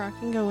reading. Or I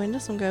can go into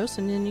some ghosts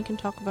and then you can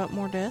talk about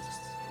more deaths.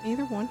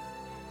 Either one.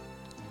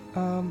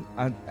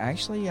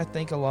 I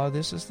think a lot of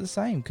this is the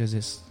same, because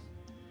this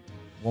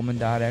woman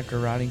died after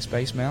riding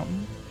Space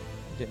Mountain.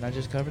 Didn't I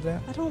just cover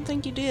that? I don't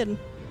think you did.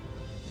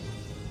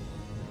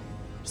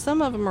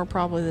 Some of them are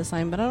probably the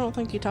same, but I don't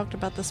think you talked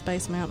about the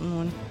Space Mountain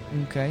one.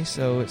 Okay,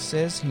 so it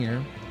says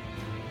here,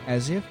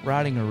 as if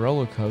riding a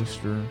roller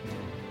coaster.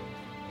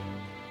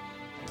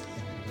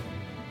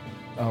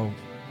 Oh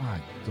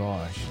my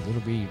gosh,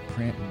 little bitty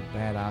print and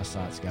bad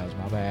eyesight, guys,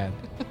 my bad.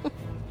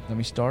 Let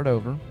me start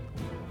over.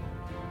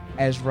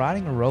 As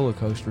riding a roller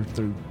coaster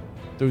through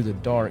the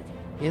dark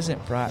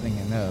isn't frightening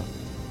enough,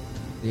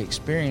 the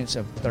experience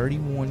a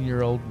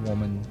 31-year-old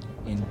woman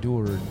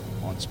endured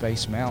on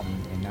Space Mountain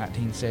in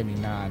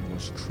 1979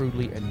 was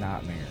truly a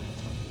nightmare.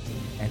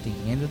 At the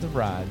end of the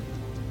ride,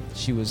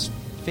 she was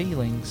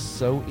feeling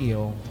so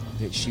ill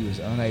that she was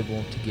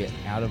unable to get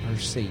out of her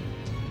seat.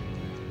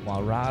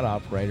 While ride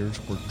operators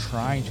were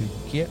trying to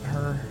get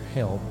her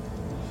help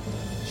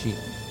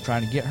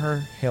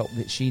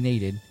that she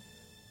needed,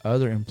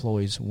 other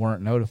employees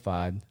weren't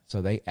notified,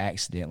 so they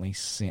accidentally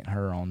sent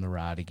her on the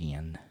ride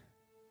again.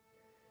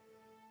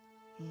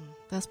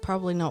 That's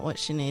probably not what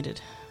she needed.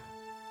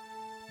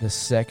 The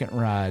second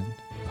ride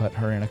put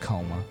her in a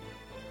coma,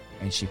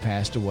 and she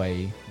passed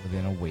away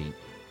within a week.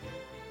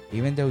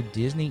 Even though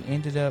Disney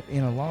ended up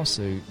in a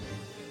lawsuit,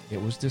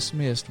 it was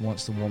dismissed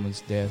once the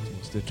woman's death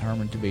was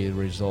determined to be the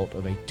result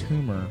of a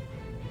tumor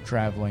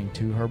traveling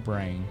to her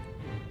brain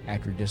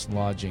after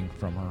dislodging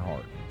from her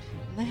heart.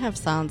 They have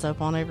signs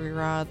up on every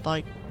ride,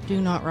 like,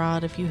 do not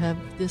ride if you have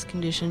this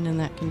condition and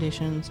that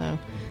condition, so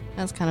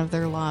that's kind of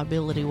their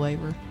liability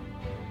waiver.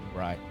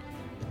 Right.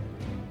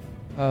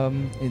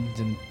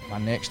 My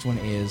next one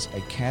is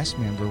a cast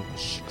member was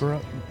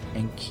struck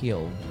and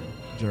killed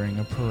during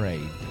a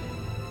parade.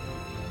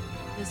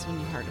 This one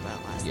you heard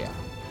about last time.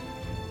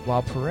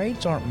 While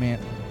parades are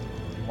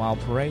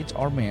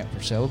meant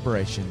for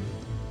celebration,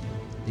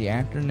 the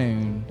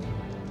afternoon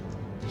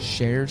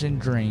Shares and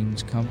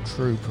Dreams Come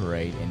True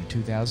parade in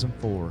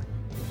 2004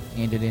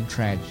 ended in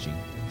tragedy.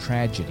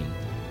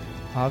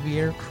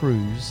 Javier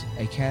Cruz,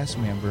 a cast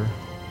member...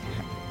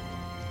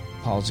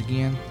 Pause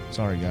again.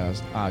 Sorry,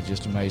 guys. I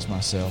just amazed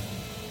myself.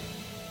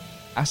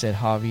 I said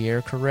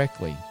Javier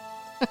correctly.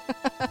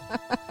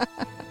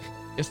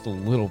 Just the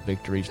little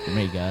victories for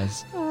me,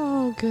 guys.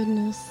 Oh,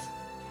 goodness.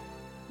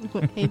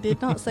 He did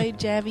not say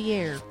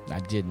Javier. I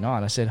did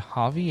not. I said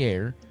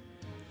Javier,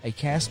 a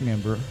cast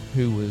member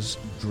who was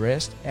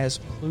dressed as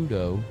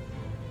Pluto,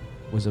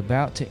 was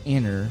about to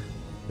enter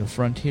the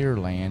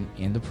Frontierland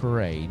in the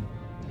parade.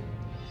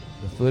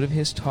 The foot of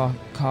his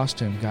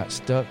costume got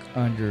stuck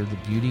under the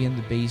Beauty and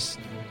the Beast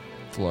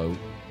float,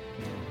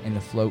 and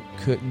the float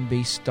couldn't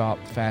be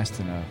stopped fast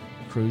enough.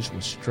 Cruz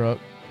was struck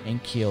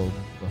and killed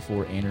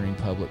before entering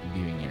public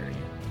viewing area.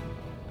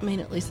 I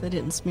mean, at least they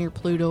didn't smear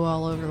Pluto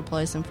all over the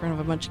place in front of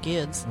a bunch of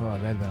kids. Oh,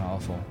 that'd been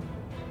awful.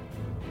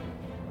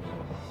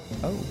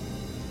 Oh.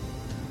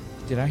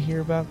 Did I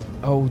hear about...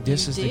 Oh,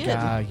 this is the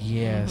guy.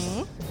 Yes.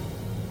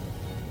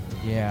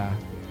 Mm-hmm. Yeah.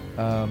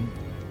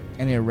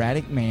 An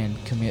erratic man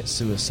commits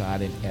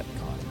suicide at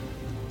Epcot.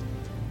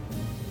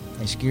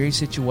 A scary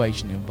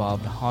situation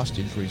involved a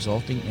hostage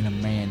resulting in a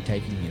man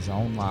taking his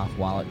own life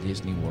while at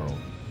Disney World.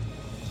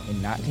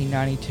 In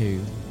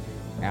 1992,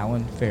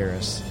 Alan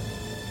Ferris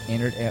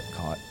entered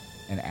Epcot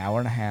an hour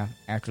and a half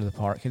after the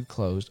park had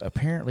closed,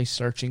 apparently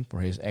searching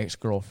for his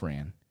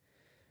ex-girlfriend.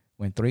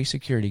 When 3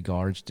 security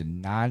guards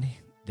denied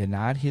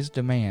his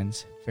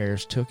demands,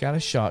 Ferris took out a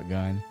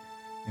shotgun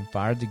and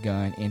fired the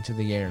gun into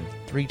the air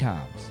 3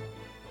 times.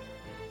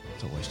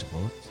 It's a waste of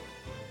bullets.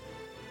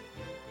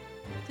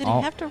 Did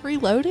he have to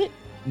reload it?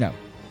 No.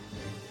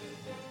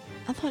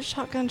 I thought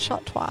shotgun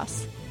shot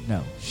twice.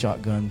 No.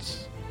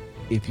 Shotguns,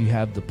 if you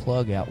have the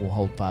plug out, will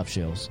hold 5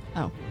 shells.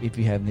 Oh. If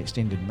you have an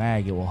extended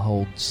mag, it will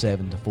hold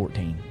 7 to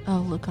 14.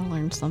 Oh, look, I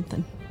learned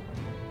something.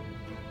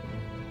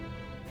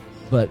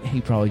 But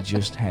he probably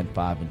just had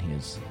 5 in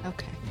his.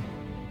 Okay.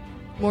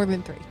 More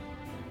than 3.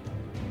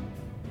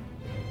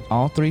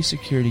 All 3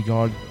 security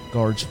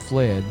guards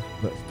fled,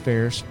 but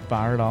Ferris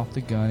fired off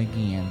the gun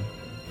again,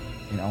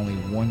 and only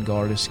 1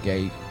 guard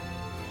escaped,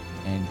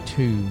 and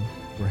 2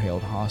 were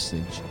held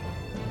hostage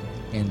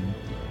in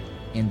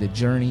the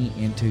journey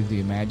into the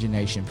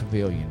Imagination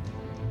Pavilion.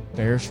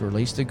 Ferris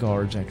released the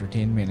guards after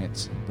 10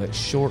 minutes, but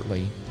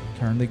shortly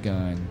turned the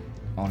gun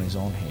on his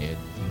own head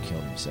and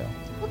killed himself.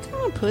 What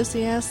kind of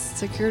pussy-ass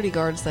security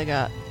guards they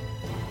got?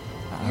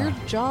 Your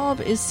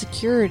job is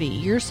security.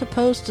 You're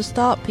supposed to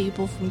stop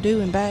people from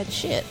doing bad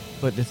shit.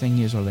 But the thing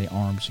is, are they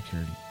armed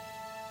security?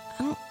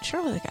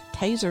 Surely they got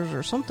tasers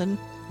or something.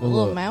 Well,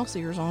 little look, mouse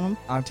ears on them.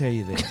 I'll tell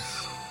you this.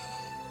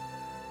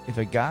 If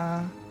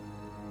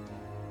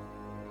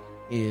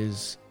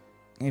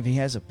he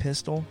has a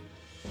pistol,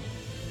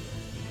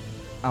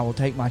 I will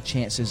take my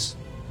chances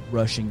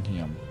rushing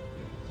him.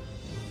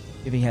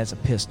 If he has a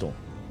pistol.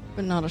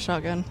 But not a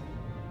shotgun.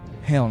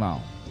 Hell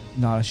no.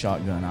 not a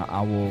shotgun.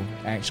 I will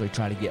actually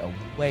try to get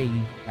away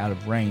out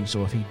of range.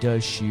 So if he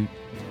does shoot,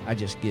 I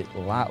just get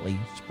lightly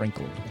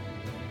sprinkled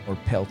or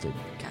pelted.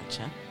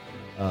 Gotcha.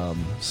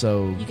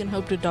 So You can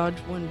hope to dodge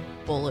one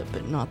bullet,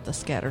 but not the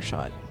scatter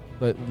shot.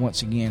 But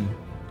once again,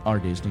 our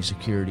Disney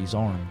security's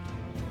armed.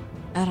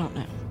 I don't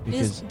know.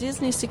 Because-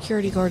 Disney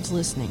security guards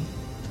listening,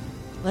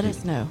 let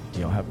us know. Do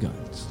y'all have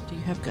guns? Do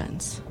you have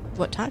guns?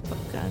 What type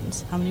of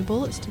guns? How many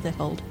bullets do they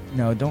hold?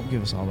 No, don't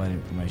give us all that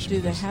information. Do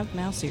they because have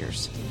mouse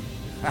ears?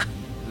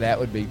 That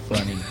would be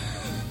funny.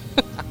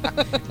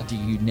 Do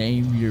you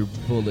name your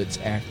bullets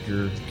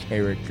after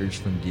characters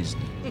from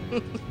Disney?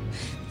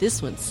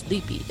 This one's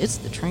Sleepy. It's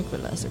the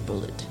tranquilizer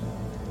bullet.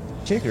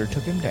 Tigger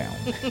took him down.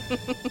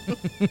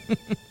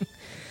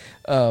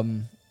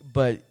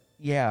 But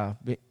yeah,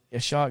 a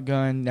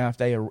shotgun. Now,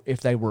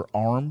 if they were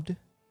armed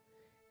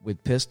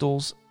with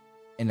pistols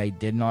and they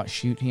did not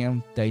shoot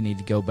him, they need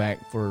to go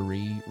back for a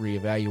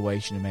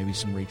reevaluation and maybe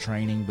some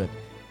retraining. But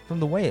from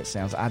the way it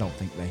sounds, I don't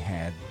think they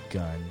had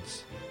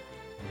guns.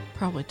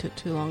 Probably took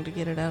too long to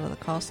get it out of the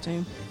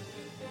costume.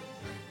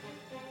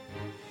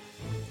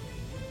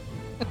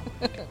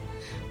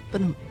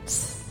 But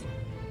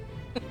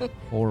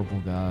Horrible,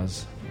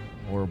 guys.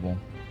 Horrible.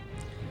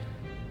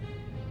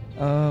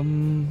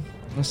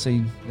 Let's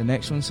see. The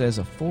next one says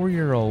a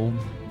 4-year-old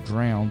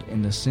drowned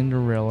in the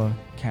Cinderella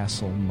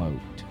Castle moat.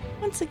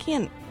 once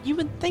again, you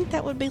would think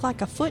that would be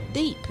like a foot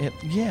deep.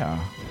 Yeah,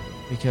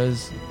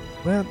 because,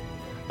 well,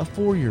 a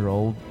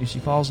 4-year-old, if she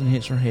falls and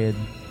hits her head,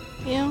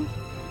 Yeah.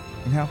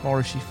 and how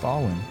far is she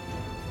falling?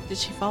 Did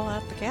she fall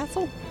out of the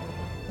castle?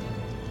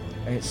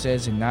 It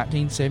says in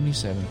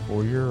 1977,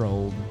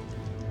 4-year-old.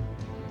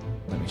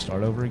 Let me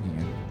start over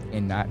again.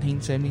 In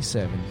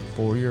 1977,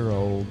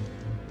 4-year-old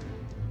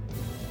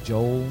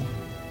Joel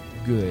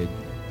Good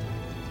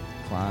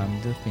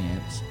climbed the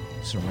fence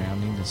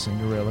surrounding the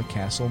Cinderella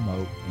Castle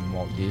moat in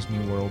Walt Disney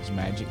World's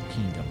Magic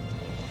Kingdom.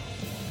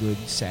 Good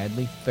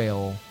sadly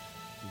fell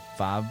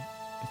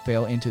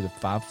into the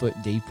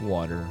 5-foot deep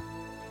water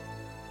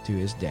to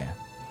his death.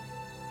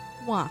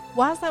 Why?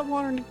 Why does that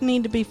water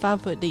need to be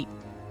 5 foot deep?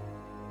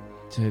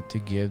 To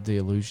give the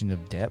illusion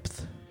of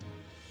depth.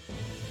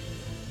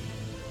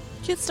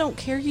 Kids don't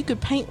care. You could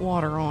paint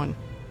water on.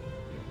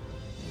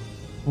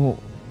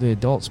 Well, the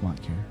adults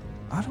might care.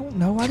 I don't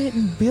know. I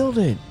didn't build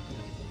it.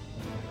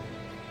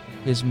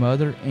 His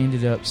mother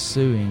ended up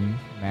suing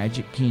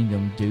Magic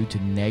Kingdom due to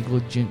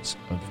negligence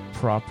of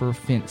proper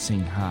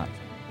fencing height.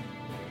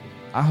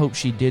 I hope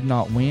she did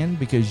not win,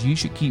 because you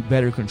should keep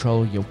better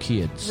control of your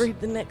kids. Read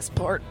the next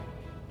part.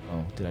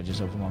 Oh, did I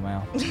just open my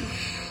mouth?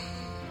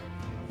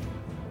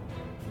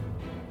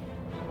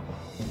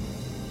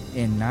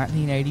 In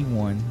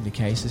 1981, the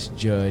case's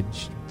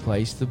judge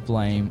placed the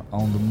blame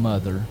on the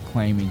mother,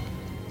 claiming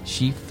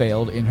she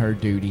failed in her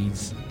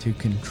duties to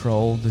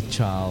control the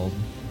child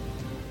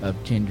of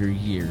tender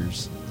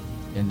years,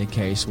 and the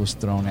case was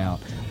thrown out.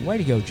 Way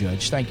to go,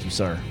 Judge. Thank you,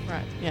 sir.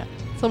 Right, yeah.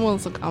 Someone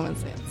with some common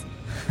sense.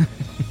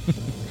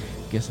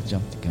 Guess I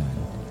jumped the gun.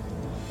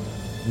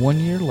 1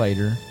 year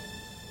later,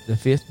 the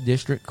 5th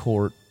District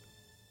Court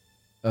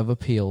of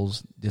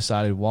Appeals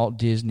decided Walt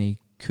Disney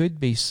could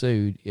be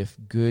sued if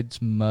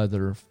Good's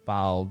mother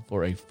filed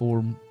for a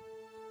 $4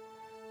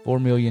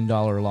 million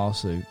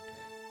lawsuit.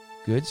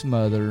 Good's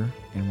mother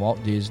and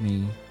Walt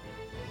Disney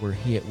were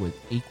hit with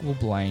equal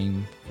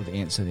blame for the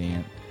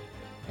incident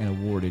and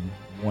awarded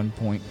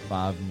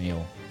 $1.5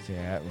 million. See,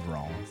 that was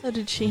wrong. So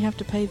did she have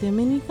to pay them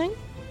anything?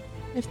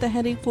 If they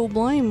had equal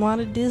blame, why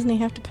did Disney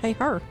have to pay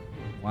her?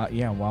 Why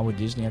would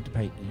Disney have to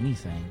pay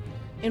anything?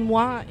 And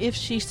why, if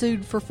she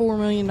sued for $4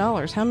 million,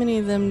 how many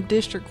of them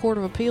District Court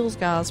of Appeals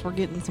guys were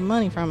getting some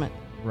money from it?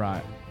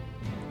 Right.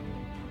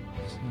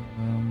 So,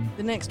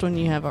 The next one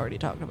you have already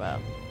talked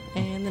about.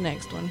 And the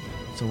next one.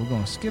 so we're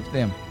going to skip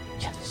them.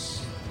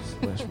 Yes.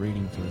 Less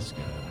reading for this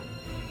guy.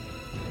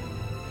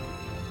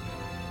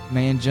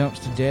 Man jumps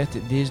to death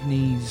at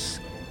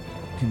Disney's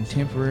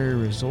Contemporary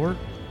Resort.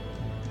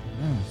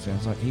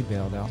 Sounds like he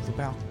bailed out the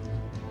balcony.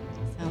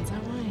 Sounds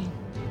that way.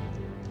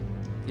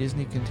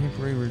 Disney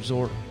Contemporary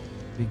Resort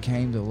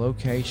became the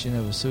location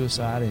of a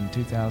suicide in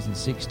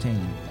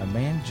 2016. A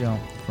man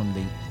jumped from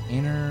the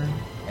inner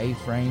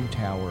A-frame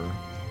tower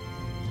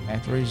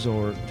at the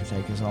resort to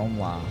take his own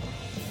life.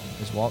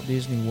 As Walt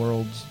Disney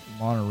World's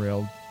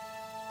monorail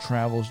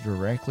travels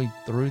directly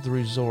through the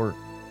resort,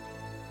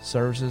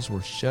 services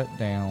were shut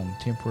down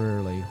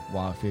temporarily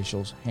while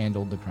officials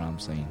handled the crime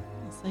scene.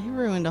 So he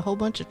ruined a whole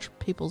bunch of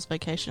people's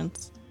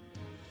vacations.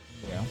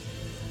 Yeah.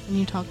 And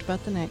you talked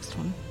about the next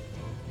one.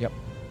 Yep.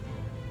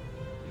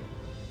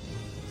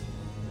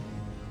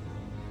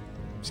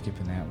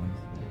 Skipping that one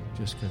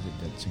just because it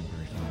doesn't seem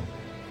very fun.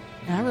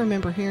 And I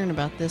remember hearing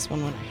about this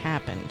one when it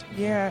happened.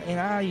 Yeah, and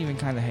I even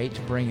kind of hate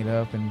to bring it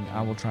up, and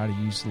I will try to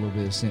use a little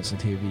bit of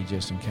sensitivity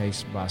just in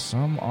case by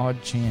some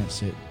odd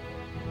chance that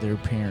their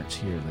parents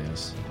hear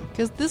this.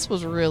 Because this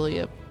was really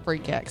a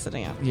freak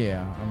accident.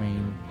 Yeah, I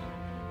mean,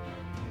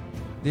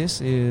 this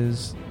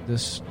is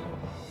this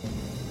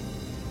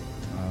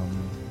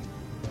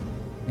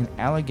an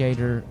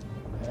alligator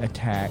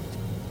attacked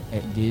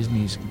at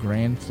Disney's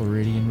Grand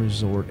Floridian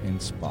Resort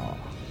and Spa.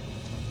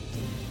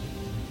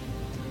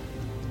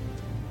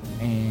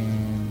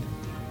 And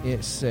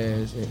it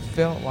says it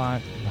felt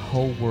like the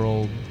whole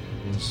world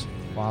was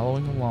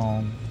following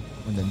along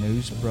when the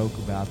news broke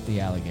about the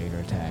alligator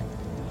attack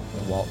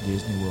at Walt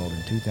Disney World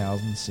in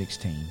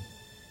 2016,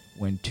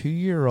 when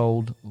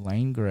 2-year-old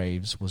Lane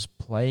Graves was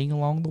playing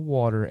along the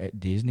water at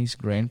Disney's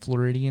Grand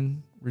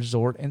Floridian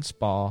Resort and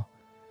Spa.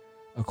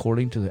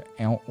 According to the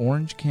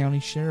Orange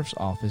County Sheriff's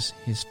Office,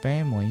 his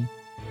family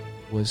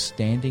was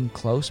standing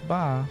close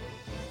by,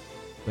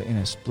 but in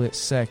a split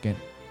second,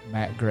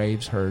 Matt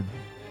Graves heard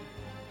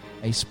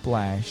a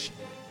splash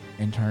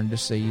and turned to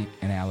see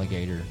an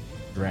alligator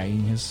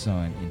dragging his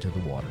son into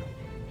the water.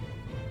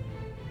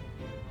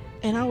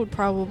 And I would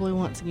probably,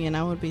 once again,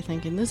 I would be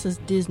thinking, this is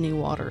Disney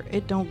water.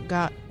 It don't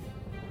got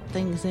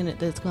things in it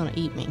that's going to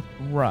eat me.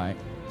 Right.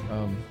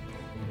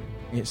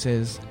 It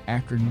says,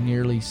 after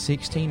nearly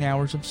 16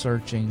 hours of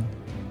searching,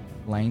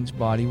 Lane's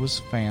body was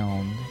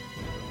found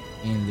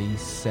in the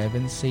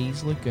Seven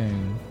Seas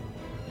Lagoon.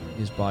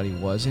 His body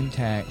was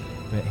intact,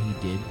 but he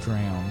did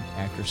drown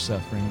after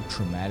suffering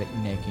traumatic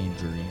neck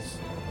injuries.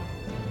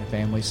 The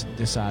family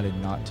decided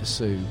not to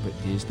sue, but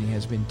Disney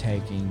has been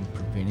taking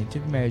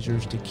preventative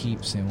measures to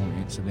keep similar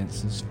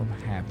incidences from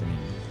happening.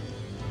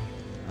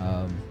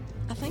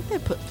 I think they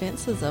put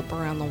fences up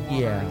around the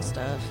water and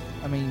stuff.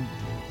 I mean,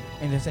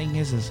 and the thing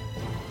is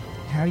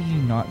how do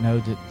you not know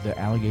that the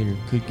alligator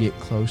could get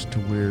close to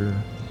where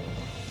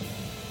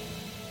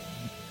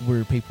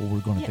people were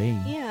going to be?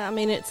 Yeah, I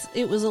mean,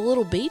 it was a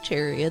little beach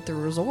area at the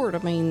resort. I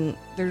mean,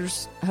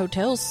 there's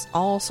hotels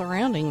all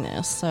surrounding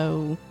this,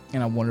 so...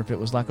 And I wonder if it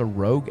was like a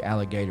rogue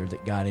alligator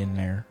that got in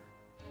there.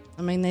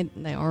 I mean,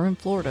 they are in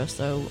Florida,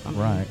 so... I mean,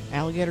 right.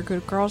 Alligator could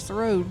have crossed the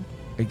road.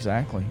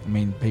 Exactly. I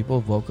mean, people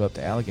have woke up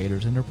to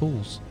alligators in their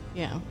pools.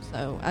 Yeah,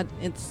 so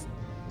it's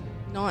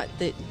not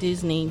that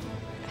Disney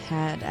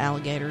had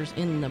alligators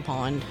in the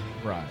pond.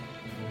 Right.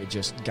 It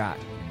just got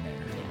in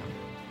there.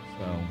 Yeah.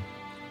 So...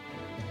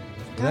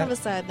 Kind of a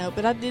side note,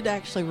 but I did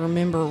actually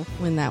remember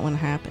when that one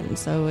happened,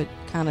 so it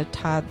kind of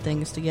tied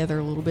things together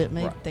a little bit,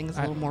 made things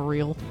a little more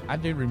real. I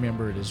do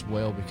remember it as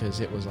well because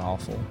it was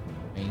awful.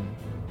 I mean,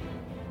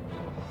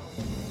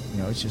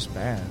 it's just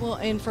bad. Well,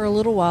 and for a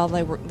little while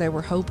they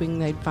were hoping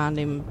they'd find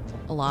him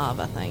alive,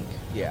 I think.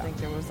 Yeah. I think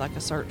there was like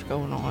a search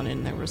going on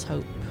and there was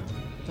hope,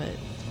 but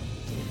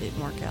it didn't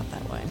work out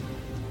that way.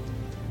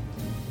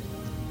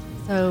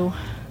 So,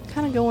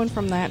 kind of going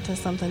from that to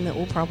something that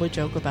we'll probably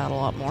joke about a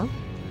lot more.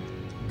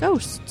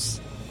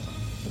 Ghosts.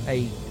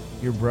 Hey,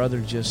 your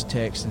brother just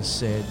texted and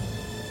said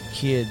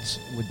kids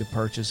with the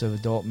purchase of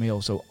adult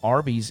meal. So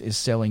Arby's is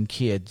selling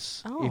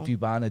kids. Oh. If you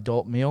buy an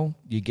adult meal,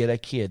 you get a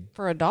kid.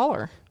 For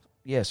 $1.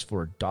 Yes,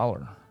 for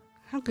 $1.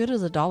 How good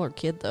is $1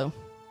 kid, though?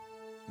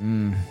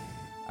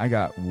 I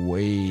got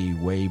way,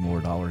 way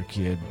more dollar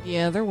kid.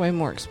 Yeah, they're way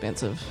more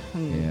expensive.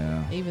 And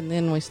yeah. Even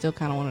then, we still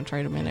kind of want to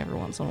trade them in every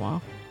once in a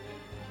while.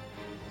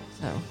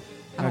 So...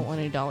 I don't want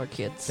any dollar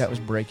kids. That was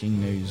breaking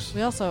news.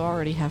 We also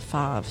already have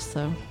 5,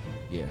 so...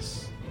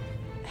 Yes.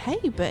 Hey,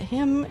 but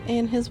him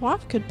and his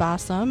wife could buy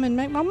some and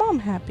make my mom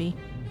happy.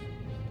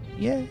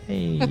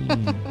 Yay.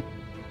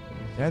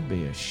 That'd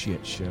be a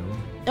shit show.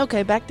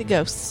 Okay, back to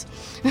ghosts.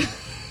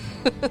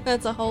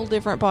 That's a whole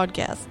different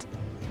podcast.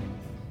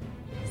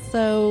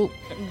 So,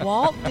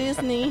 Walt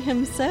Disney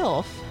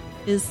himself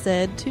is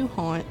said to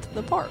haunt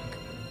the park.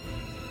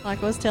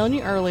 Like I was telling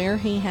you earlier,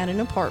 he had an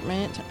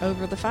apartment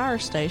over the fire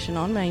station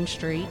on Main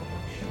Street,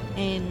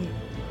 and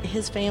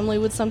his family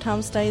would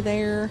sometimes stay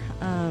there.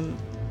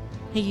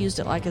 He used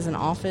it like as an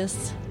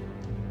office.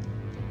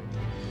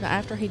 But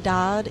after he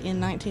died in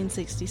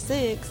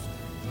 1966,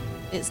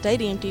 it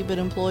stayed empty, but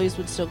employees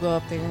would still go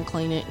up there and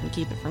clean it and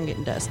keep it from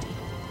getting dusty.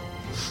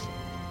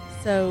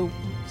 So,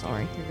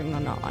 sorry, you're going to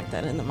not like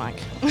that in the mic.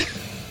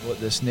 What,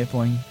 the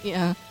sniffling?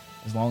 Yeah.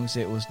 As long as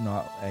it was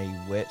not a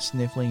wet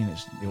sniffling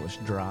and it was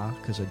dry,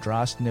 because a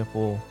dry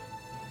sniffle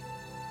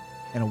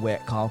and a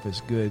wet cough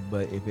is good,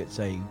 but if it's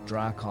a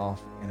dry cough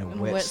and a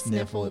wet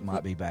sniffle, it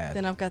might be bad.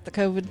 Then I've got the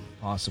COVID.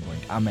 Possibly.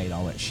 I made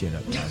all that shit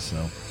up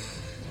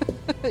myself.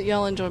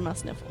 Y'all enjoy my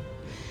sniffle.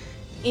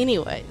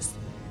 Anyways,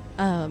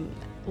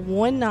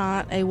 one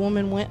night a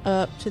woman went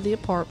up to the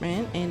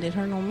apartment and did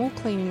her normal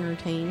cleaning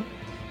routine.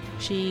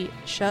 She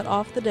shut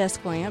off the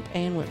desk lamp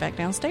and went back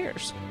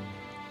downstairs.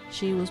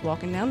 She was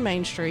walking down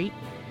Main Street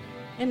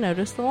and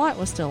noticed the light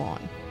was still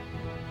on.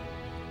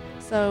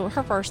 So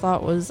her first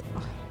thought was,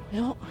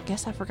 well, I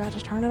guess I forgot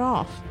to turn it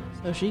off.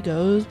 So she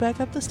goes back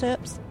up the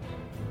steps,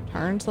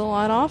 turns the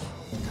light off,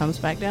 comes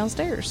back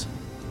downstairs.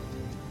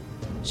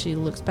 She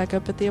looks back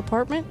up at the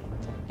apartment,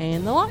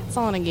 and the light's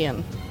on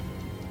again.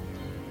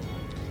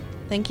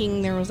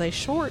 Thinking there was a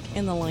short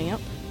in the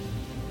lamp,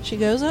 she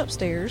goes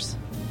upstairs,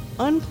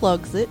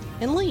 unplugs it,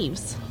 and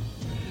leaves.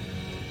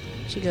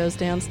 She goes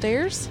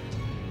downstairs,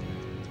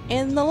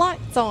 and the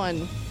light's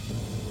on.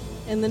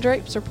 And the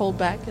drapes are pulled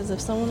back as if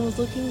someone was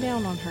looking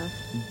down on her.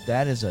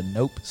 That is a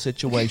nope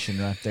situation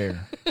right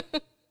there.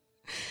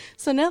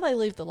 So now they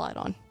leave the light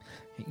on.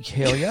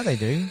 Hell yeah, they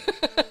do.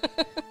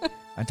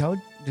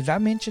 Did I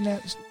mention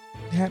that's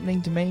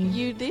happening to me?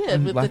 You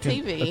did with like the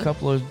TV. A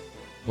couple of,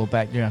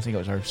 back then I think it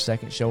was our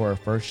second show or our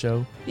first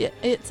show. Yeah,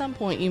 at some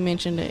point you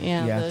mentioned it.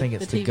 Yeah, Yeah, I think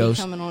it's the TV ghost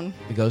coming on.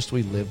 The ghost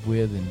we lived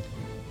with, and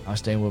I was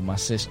staying with my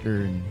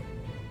sister, and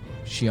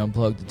she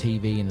unplugged the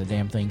TV, and the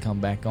damn thing come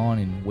back on,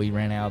 and we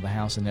ran out of the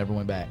house and never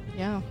went back.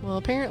 Yeah, well,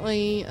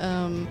 apparently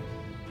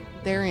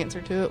their answer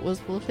to it was,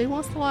 well, if he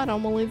wants the light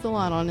on, we'll leave the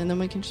light on, and then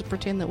we can just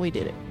pretend that we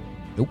did it.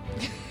 Nope.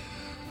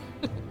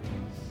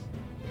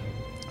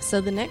 So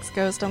the next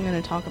ghost I'm going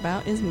to talk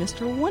about is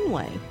Mr.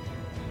 One-Way.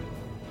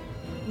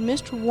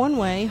 Mr.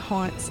 One-Way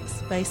haunts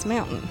Space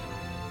Mountain,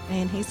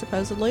 and he's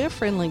supposedly a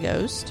friendly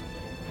ghost.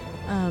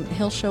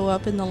 He'll show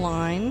up in the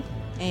line,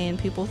 and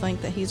people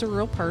think that he's a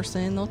real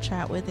person. They'll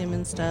chat with him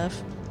and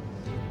stuff.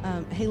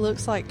 He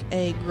looks like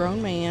a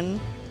grown man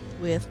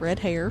with red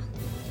hair.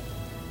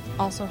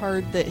 Also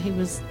heard that he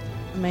was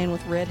a man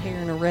with red hair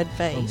and a red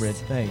face. A red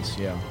face,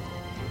 yeah.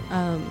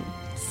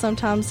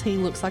 Sometimes he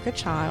looks like a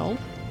child.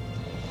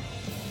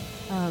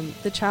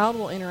 The child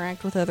will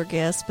interact with other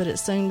guests, but it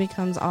soon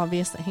becomes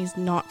obvious that he's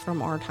not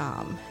from our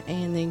time.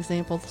 And the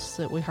examples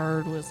that we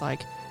heard was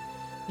like,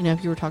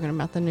 if you were talking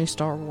about the new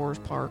Star Wars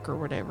park or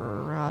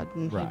whatever, right?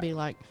 And Right. he'd be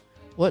like,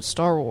 "What's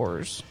Star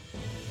Wars?"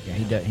 Yeah,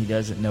 he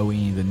doesn't know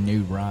any of the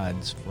new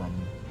rides from,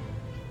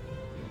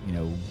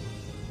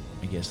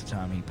 I guess the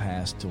time he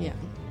passed till Yeah.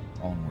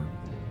 onward.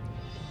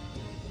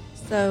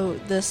 So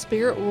the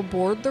spirit will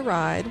board the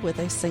ride with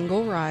a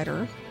single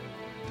rider,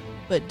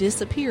 but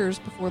disappears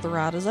before the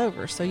ride is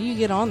over. So you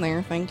get on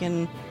there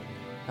thinking,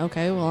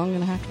 okay, well, I'm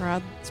going to have to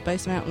ride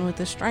Space Mountain with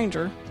this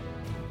stranger.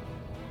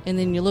 And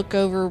then you look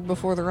over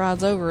before the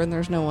ride's over and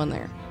there's no one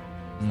there.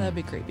 So that'd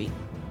be creepy.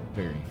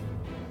 Very.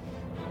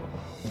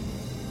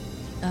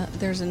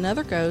 There's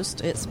another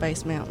ghost at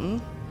Space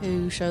Mountain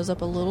who shows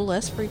up a little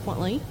less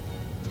frequently,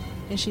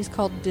 and she's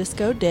called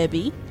Disco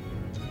Debbie.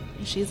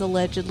 She's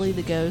allegedly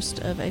the ghost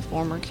of a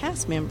former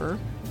cast member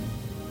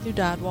who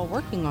died while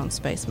working on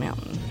Space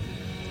Mountain.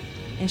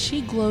 And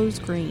she glows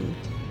green.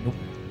 Nope.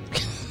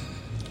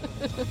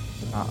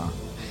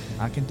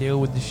 I can deal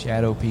with the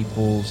shadow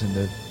peoples and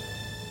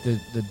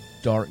the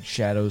dark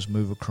shadows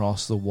move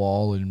across the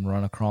wall and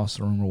run across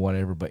the room or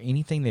whatever, but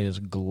anything that is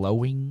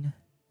glowing,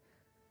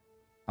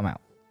 I'm out.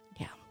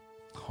 Yeah.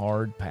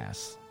 Hard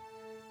pass.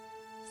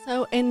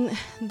 So, in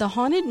the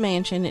Haunted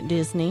Mansion at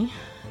Disney,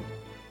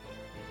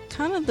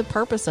 kind of the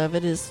purpose of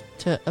it is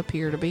to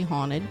appear to be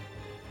haunted,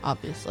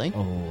 obviously.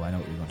 Oh, I know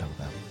what you're going to talk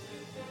about.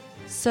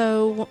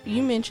 So,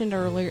 you mentioned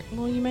earlier,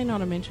 well, you may not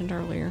have mentioned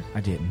earlier,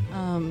 I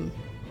didn't.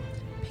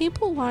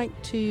 people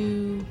like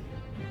to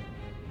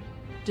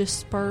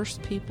disperse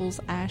people's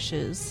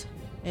ashes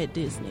at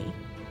Disney.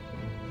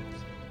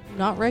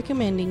 Not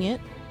recommending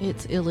it.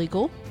 It's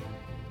illegal.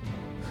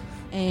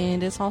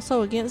 And it's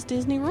also against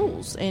Disney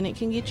rules, and it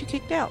can get you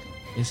kicked out.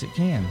 Yes, it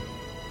can.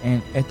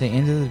 And at the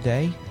end of the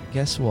day,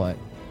 guess what?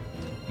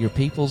 Your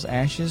people's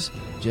ashes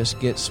just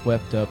get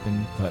swept up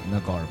and put in the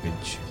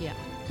garbage. Yeah,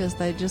 because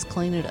they just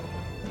clean it up.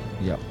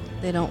 Yep.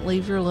 They don't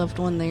leave your loved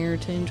one there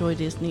to enjoy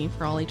Disney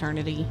for all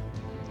eternity.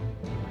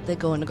 They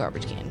go in the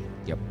garbage can.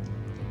 Yep.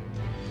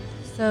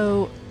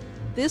 So,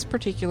 this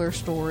particular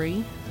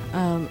story,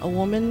 a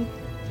woman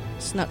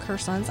snuck her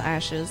son's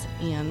ashes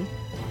in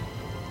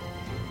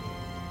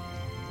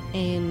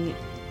and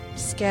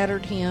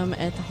scattered him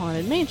at the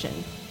Haunted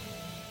Mansion.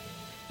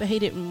 But he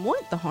didn't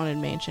want the Haunted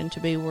Mansion to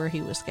be where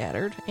he was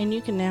scattered, and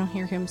you can now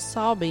hear him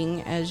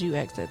sobbing as you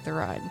exit the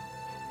ride.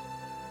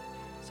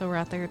 So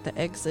right there at the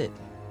exit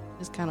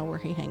is kind of where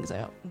he hangs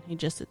out. He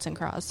just sits and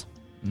cries.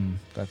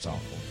 That's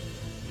awful.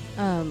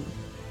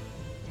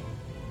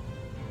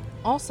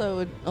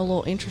 Also, a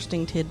little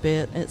interesting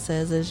tidbit, it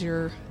says as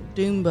your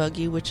doom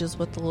buggy, which is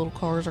what the little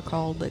cars are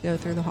called that go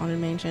through the Haunted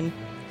Mansion,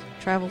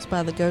 travels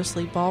by the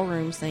ghostly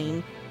ballroom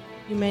scene,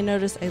 you may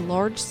notice a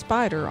large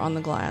spider on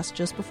the glass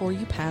just before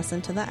you pass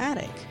into the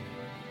attic.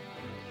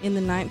 In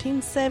the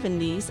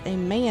 1970s, a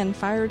man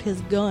fired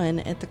his gun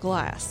at the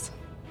glass.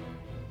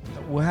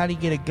 Well, how'd he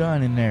get a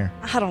gun in there?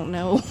 I don't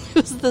know. It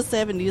was the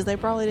 70s. They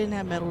probably didn't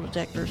have metal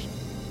detectors.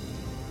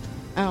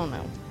 I don't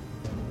know.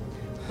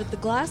 But the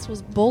glass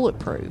was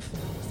bulletproof,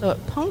 so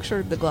it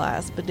punctured the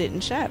glass but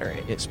didn't shatter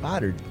it. It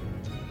spidered.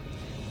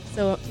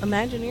 So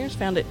Imagineers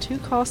found it too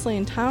costly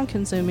and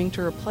time-consuming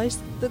to replace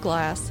the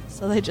glass,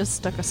 so they just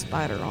stuck a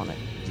spider on it.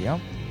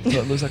 Yep. So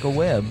it looks like a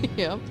web.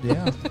 Yep.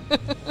 Yeah.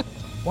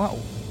 Wow.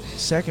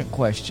 Second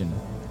question.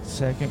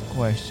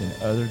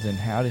 Other than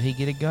how did he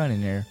get a gun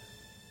in there?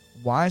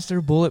 Why is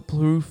there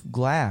bulletproof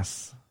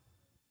glass?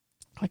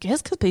 I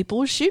guess because people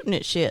were shooting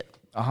at shit.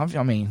 I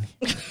mean,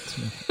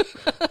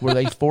 were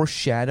they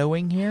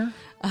foreshadowing here?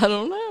 I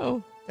don't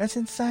know. That's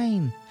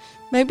insane.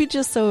 Maybe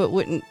just so it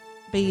wouldn't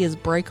be as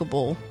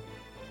breakable.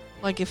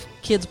 Like if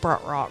kids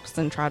brought rocks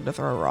and tried to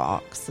throw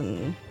rocks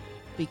and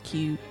be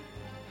cute.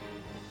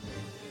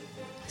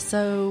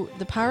 So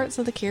the Pirates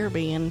of the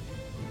Caribbean,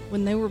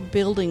 when they were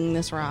building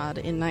this ride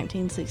in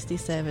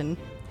 1967,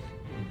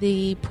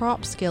 the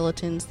prop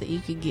skeletons that you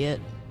could get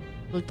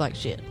looked like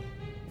shit.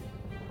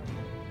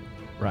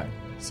 Right.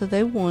 So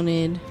they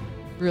wanted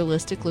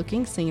realistic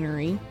looking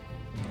scenery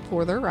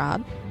for their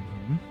ride.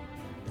 Mhm.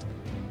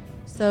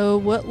 So,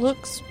 what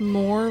looks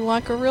more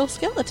like a real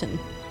skeleton?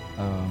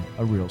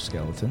 A real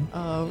skeleton.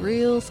 A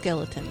real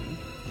skeleton.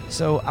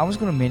 So I was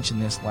going to mention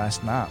this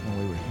last night when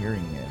we were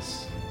hearing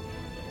this.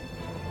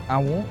 I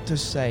want to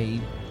say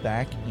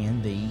back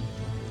in the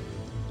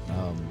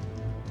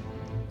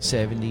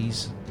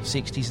 70s,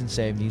 60s and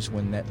 70s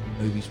when that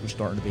movies were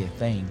starting to be a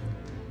thing,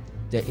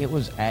 that it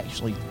was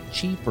actually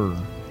cheaper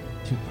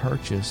to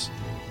purchase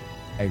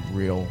a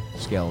real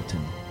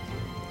skeleton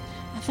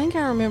I think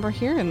I remember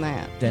hearing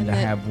that. than And to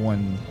that have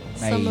one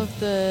made. some of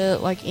the,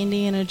 like,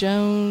 Indiana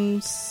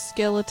Jones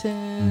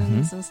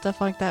skeletons and stuff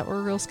like that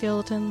were real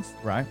skeletons.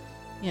 Right?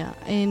 Yeah,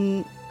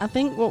 and I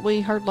think what we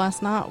heard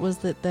last night was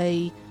that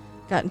they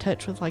got in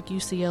touch with, like,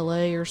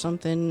 UCLA or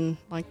something,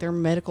 like their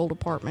medical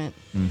department.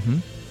 Mm-hmm.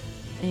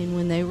 And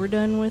when they were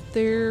done with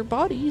their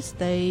bodies,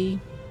 they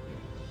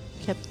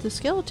kept the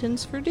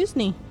skeletons for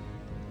Disney.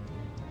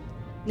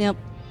 Now,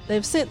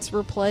 they've since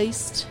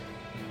replaced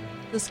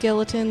the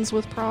skeletons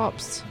with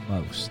props.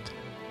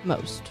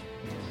 Most.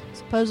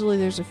 Supposedly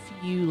there's a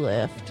few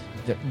left.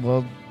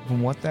 Well,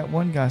 from what that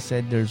one guy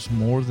said, there's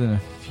more than a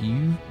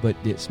few, but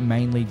it's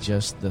mainly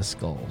just the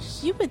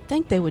skulls. You would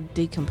think they would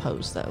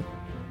decompose, though.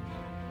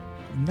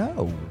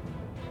 No.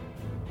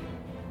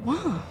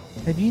 Why?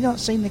 Have you not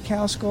seen the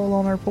cow skull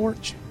on our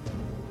porch?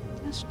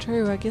 That's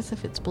true. I guess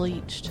if it's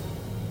bleached.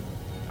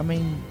 I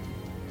mean,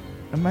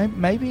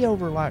 maybe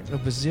over like a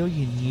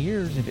bazillion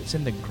years if it's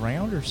in the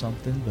ground or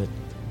something, but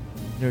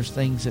there's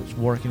things that's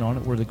working on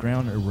it where the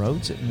ground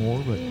erodes it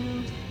more, but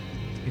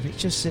if it's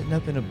just sitting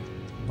up in a,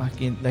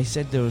 they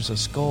said there was a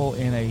skull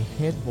in a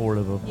headboard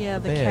of a Yeah,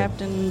 the bed.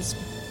 captain's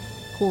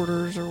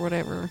quarters or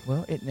whatever.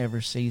 Well, it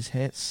never sees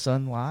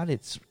sunlight.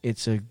 It's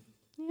a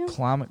Yeah.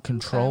 climate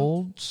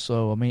controlled,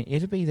 so I mean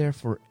it'll be there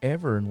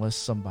forever unless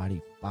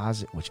somebody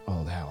buys it. Which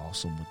how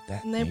awesome would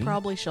that And they be?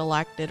 probably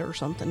shellacked it or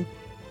something.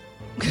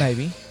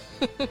 Maybe.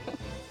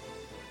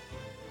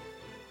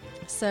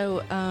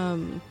 So,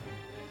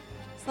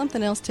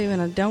 something else too,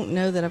 and I don't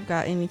know that I've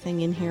got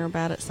anything in here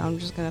about it, so I'm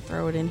just going to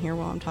throw it in here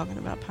while I'm talking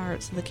about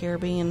Pirates of the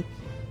Caribbean.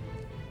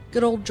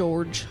 Good old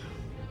George.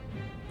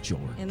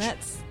 George. And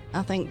that's,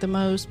 I think, the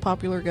most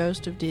popular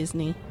ghost of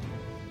Disney.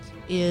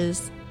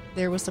 Is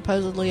there was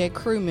supposedly a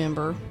crew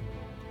member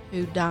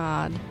who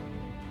died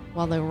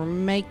while they were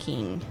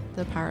making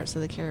the Pirates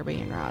of the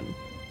Caribbean ride.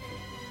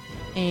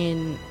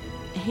 And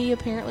he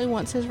apparently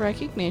wants his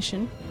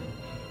recognition.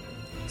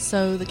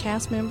 So the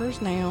cast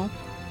members now,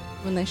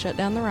 when they shut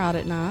down the ride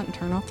at night and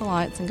turn off the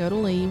lights and go to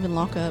leave and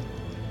lock up,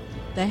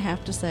 they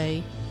have to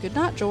say, "Good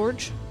night,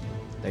 George."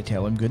 They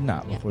tell him good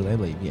night before they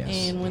leave.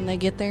 Yes. And when they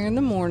get there in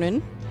the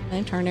morning,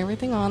 they turn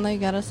everything on. They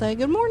gotta say,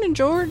 "Good morning,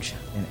 George."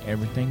 And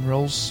everything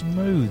rolls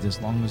smooth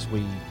as long as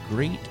we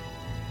greet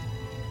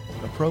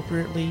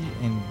appropriately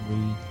and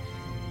we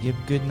give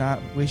good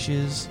night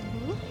wishes.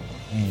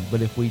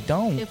 But if we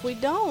don't, If we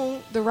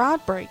don't, the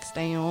ride breaks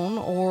down,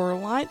 or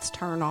lights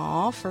turn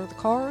off, or the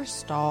cars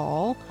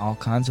stall. all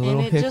kinds of And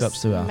little it hiccups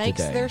just throughout the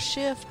makes day. their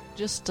shift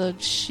just a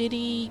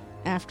shitty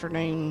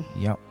afternoon.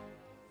 Yep.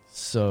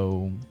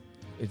 So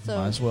it So,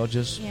 might as well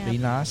just yeah. be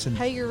nice and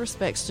Pay your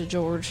respects to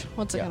George.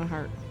 What's it Yeah. gonna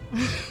hurt?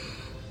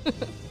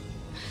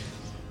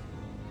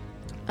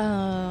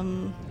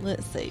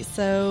 Let's see.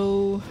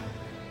 So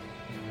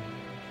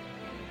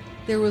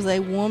there was a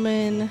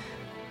woman,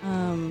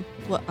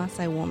 well, I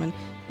say woman,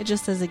 it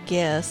just says a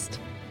guest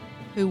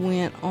who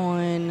went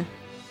on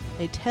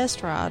a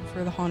test ride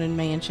for the Haunted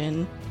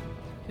Mansion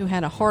who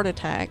had a heart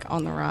attack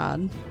on the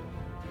ride,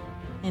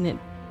 and it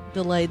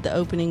delayed the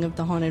opening of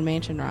the Haunted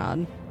Mansion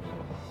ride.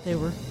 They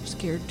were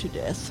scared to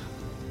death.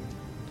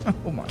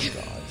 oh my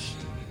gosh.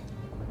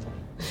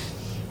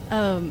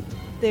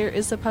 There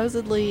is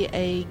supposedly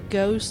a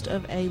ghost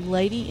of a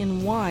lady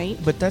in white.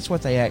 But that's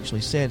what they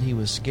actually said. He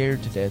was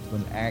scared to death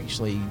when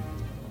actually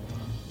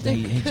There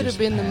he could have just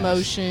been the passed.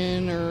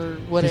 motion or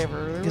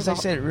whatever. There Because was they all-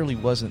 said it really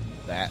wasn't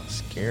that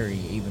scary.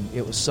 Even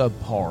it was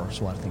subpar.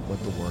 So I think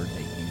what the word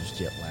they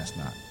used yet last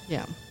night.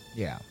 Yeah.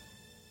 Yeah.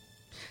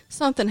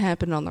 Something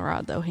happened on the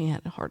ride, though. He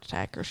had a heart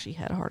attack, or she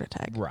had a heart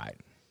attack. Right.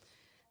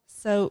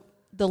 So,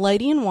 the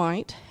lady in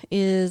white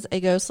is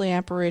a ghostly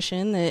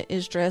apparition that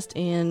is dressed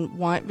in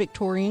white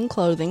Victorian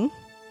clothing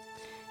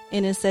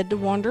and is said to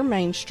wander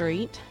Main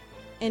Street.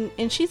 And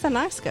she's a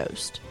nice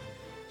ghost.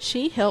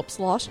 She helps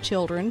lost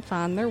children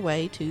find their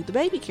way to the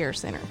baby care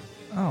center.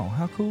 Oh,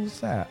 how cool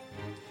is that?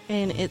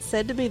 And it's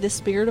said to be the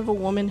spirit of a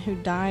woman who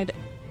died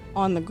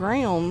on the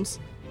grounds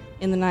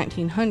in the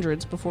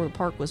 1900s before the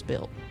park was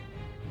built.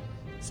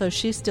 So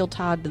she's still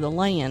tied to the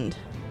land.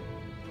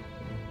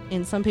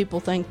 And some people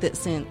think that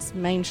since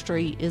Main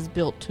Street is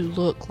built to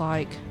look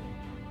like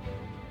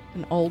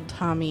an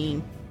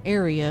old-timey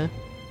area,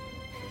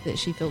 that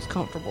she feels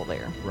comfortable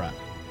there. Right.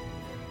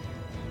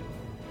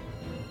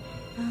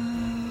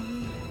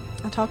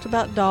 I talked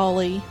about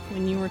Dolly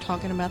when you were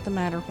talking about the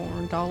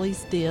Matterhorn,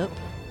 Dolly's Dip.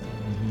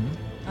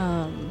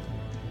 Mm-hmm.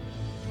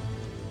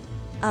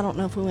 I don't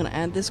know if we want to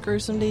add this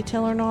gruesome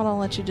detail or not. I'll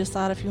let you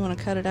decide if you want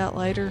to cut it out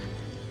later.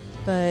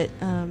 But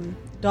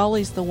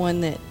Dolly's the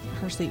one that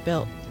her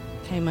seatbelt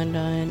came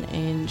undone,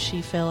 and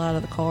she fell out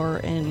of the car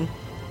and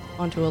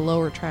onto a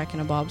lower track,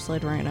 and a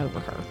bobsled ran over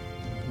her.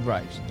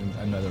 Right.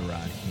 Another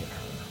ride hit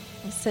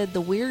her. It said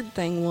the weird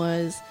thing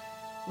was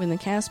when the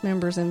cast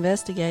members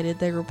investigated,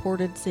 they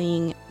reported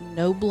seeing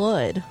no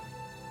blood,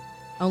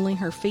 only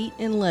her feet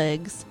and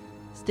legs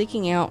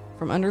sticking out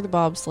from under the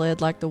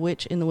bobsled like the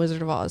witch in The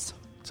Wizard of Oz.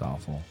 It's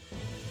awful.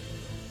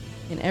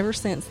 And ever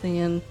since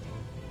then,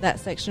 that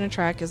section of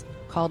track is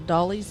called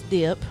Dolly's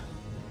Dip.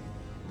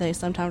 They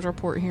sometimes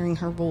report hearing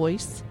her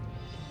voice,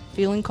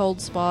 feeling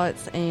cold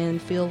spots,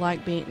 and feel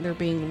like they're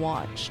being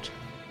watched.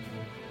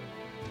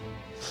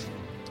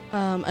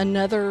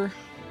 Another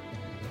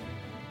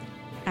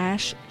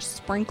ash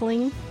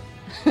sprinkling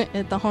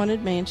at the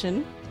Haunted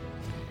Mansion.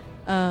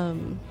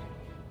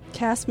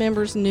 Cast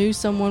members knew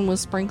someone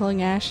was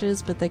sprinkling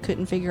ashes, but they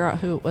couldn't figure out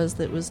who it was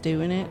that was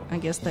doing it. I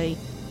guess they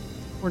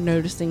were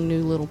noticing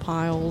new little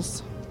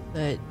piles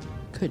that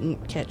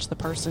couldn't catch the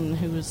person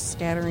who was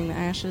scattering the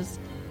ashes.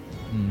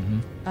 Mm-hmm.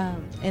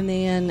 And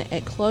then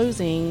at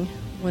closing,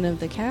 one of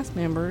the cast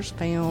members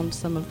found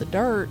some of the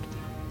dirt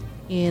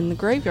in the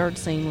graveyard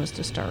scene was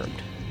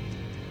disturbed.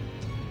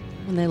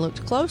 When they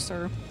looked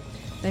closer,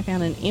 they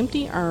found an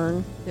empty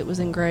urn that was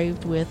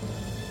engraved with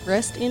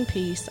 "Rest in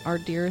peace, our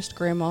dearest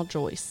Grandma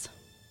Joyce."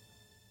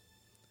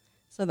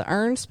 So the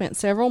urn spent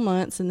several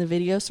months in the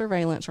video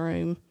surveillance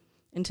room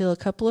until a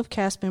couple of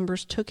cast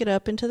members took it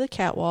up into the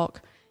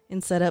catwalk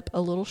and set up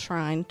a little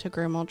shrine to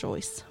Grandma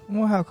Joyce.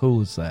 Well, how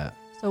cool is that?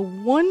 So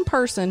one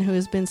person who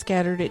has been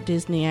scattered at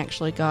Disney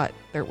actually got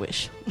their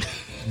wish.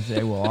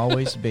 They will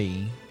always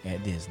be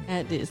at Disney.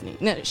 At Disney.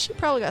 Now, she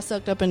probably got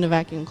sucked up in the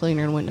vacuum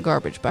cleaner and went in the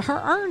garbage, but her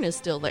urn is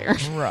still there.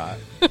 Right.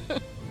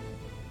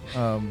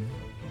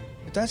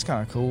 But that's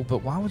kind of cool,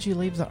 but why would you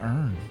leave the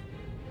urn?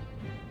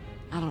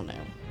 I don't know.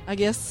 I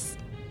guess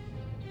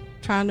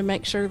trying to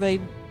make sure they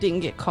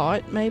didn't get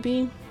caught,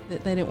 maybe.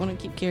 That they didn't want to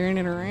keep carrying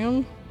it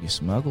around. You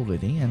smuggled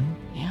it in.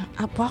 Yeah.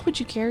 Why would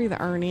you carry the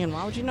urn in?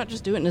 Why would you not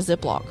just do it in a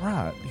Ziploc?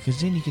 Right,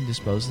 because then you can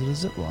dispose of the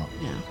Ziploc.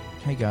 Yeah.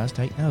 Hey, guys,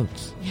 take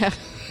notes. Yeah.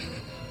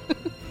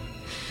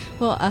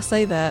 Well, I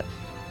say that,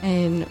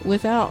 and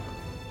without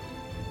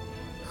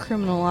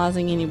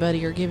criminalizing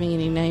anybody or giving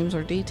any names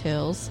or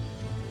details,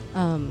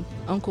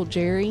 Uncle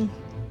Jerry.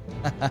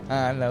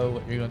 I know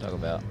what you're going to talk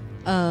about.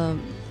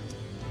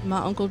 My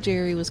Uncle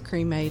Jerry was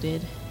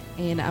cremated,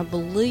 and I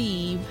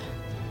believe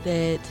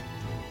that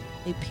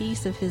a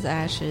piece of his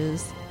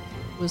ashes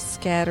was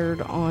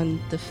scattered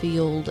on the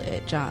field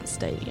at Giant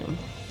Stadium.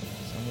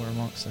 Somewhere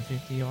amongst the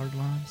 50-yard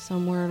line?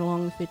 Somewhere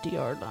along the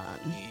 50-yard line.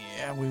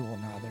 Yeah, we will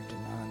neither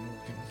deny nor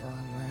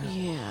confirm that.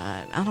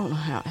 Yeah, I don't know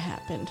how it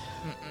happened.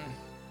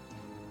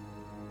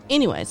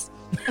 Anyways.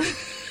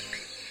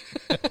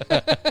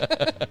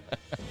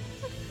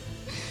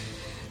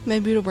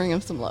 Maybe it'll bring him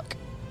some luck.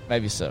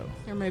 Maybe so.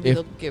 Or maybe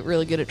they'll get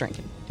really good at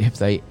drinking. If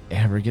they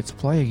ever get to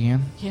play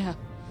again. Yeah.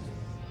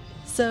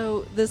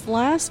 So this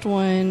last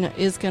one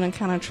is going to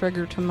kind of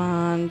trigger to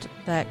mind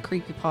that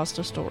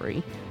creepypasta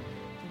story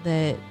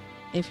that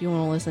if you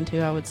want to listen to,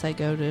 I would say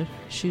go to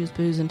Shoes,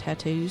 Booze, and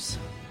Tattoos.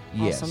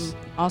 Yes.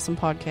 Awesome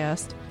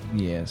podcast.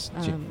 Yes.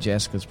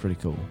 Jessica's pretty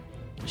cool.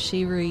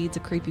 She reads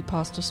a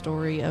creepypasta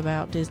story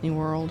about Disney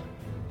World.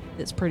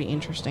 It's pretty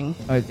interesting.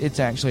 It's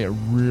actually a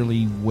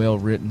really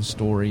well-written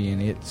story,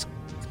 and it's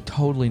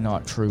totally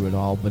not true at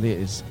all, but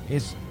it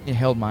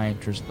held my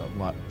interest a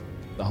lot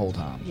the whole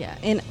time. Yeah,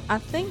 and I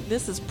think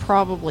this is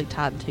probably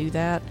tied to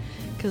that,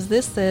 because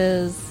this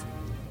says,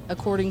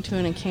 according to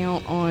an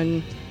account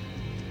on,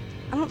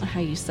 I don't know how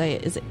you say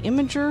it. Is it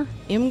Imgur?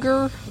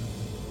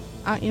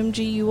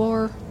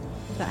 IMGUR,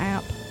 the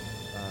app.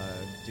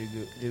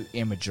 Do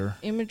Imager.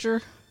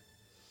 Imager.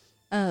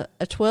 A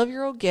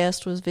 12-year-old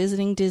guest was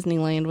visiting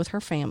Disneyland with her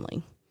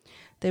family.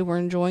 They were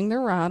enjoying their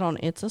ride on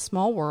It's a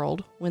Small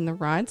World when the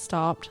ride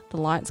stopped, the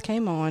lights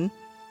came on,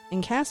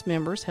 and cast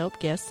members helped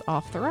guests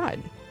off the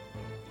ride.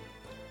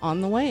 On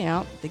the way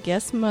out, the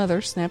guest's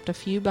mother snapped a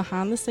few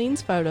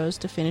behind-the-scenes photos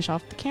to finish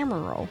off the camera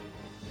roll.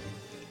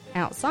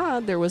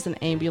 Outside, there was an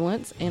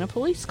ambulance and a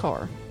police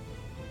car.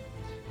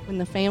 When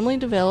the family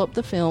developed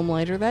the film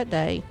later that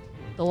day,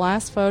 the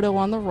last photo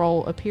on the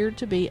roll appeared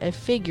to be a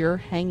figure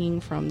hanging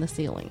from the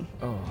ceiling.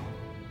 Oh.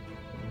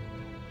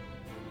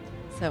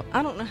 So,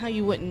 I don't know how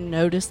you wouldn't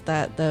notice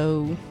that,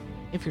 though,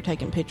 if you're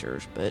taking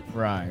pictures, but...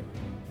 Right.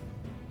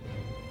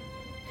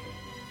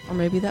 Or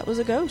maybe that was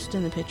a ghost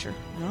in the picture.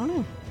 I don't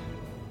know.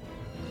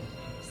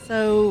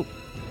 So,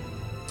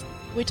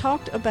 we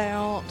talked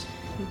about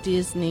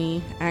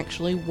Disney,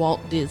 actually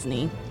Walt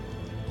Disney,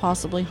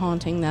 possibly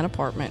haunting that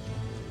apartment.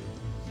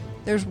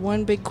 There's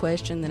one big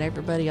question that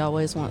everybody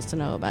always wants to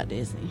know about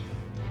Disney.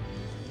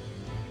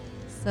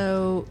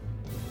 So,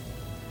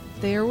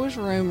 there was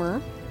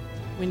rumor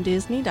when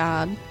Disney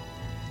died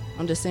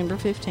on December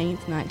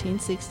 15th,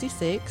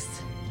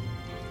 1966.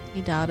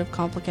 He died of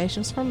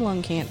complications from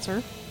lung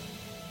cancer.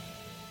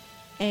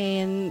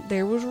 And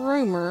there was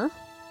rumor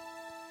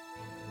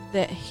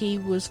that he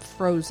was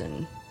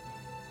frozen.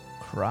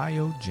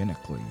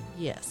 Cryogenically.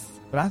 Yes.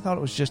 But I thought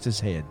it was just his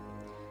head.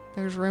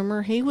 There's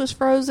rumor he was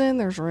frozen.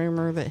 There's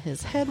rumor that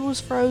his head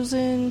was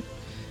frozen.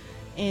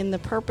 And the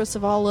purpose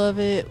of all of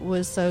it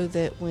was so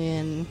that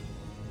when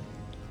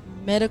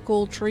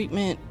medical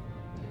treatment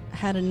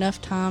had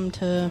enough time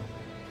to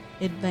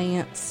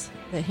advance,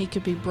 that he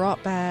could be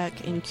brought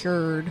back and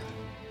cured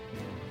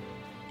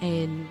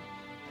and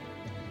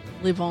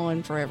live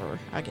on forever,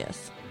 I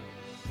guess.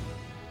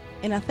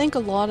 And I think a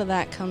lot of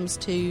that comes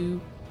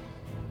to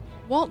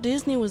Walt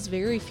Disney was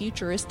very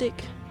futuristic.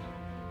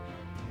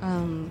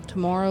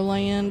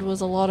 Tomorrowland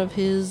was a lot of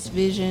his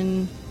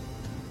vision.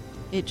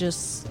 It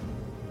just,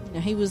 you know,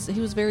 he was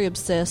very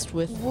obsessed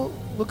with. Well,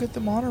 look at the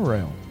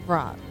monorail.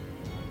 Right.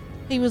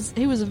 He was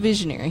a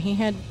visionary. He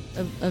had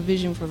a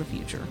vision for the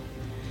future.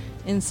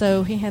 And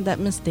so he had that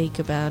mystique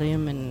about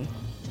him, and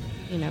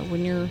you know,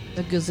 when you're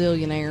a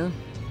gazillionaire,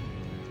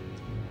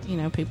 you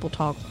know, people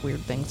talk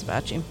weird things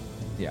about you.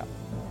 Yeah.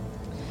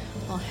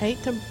 I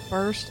hate to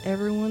burst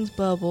everyone's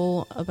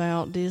bubble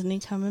about Disney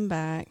coming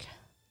back,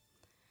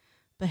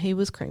 but he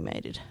was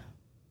cremated.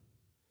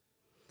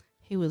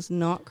 He was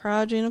not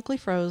cryogenically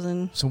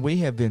frozen. So we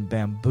have been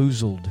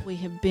bamboozled. We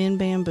have been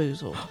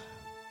bamboozled.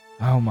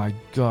 Oh my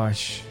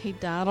gosh. He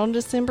died on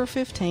December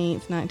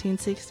 15th,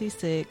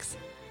 1966.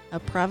 A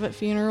private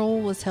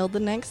funeral was held the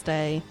next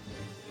day.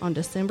 On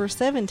December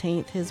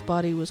 17th, his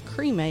body was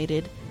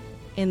cremated,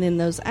 and then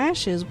those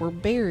ashes were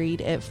buried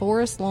at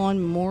Forest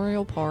Lawn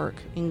Memorial Park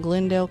in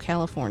Glendale,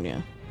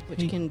 California,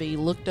 which can be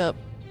looked up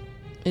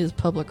as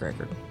public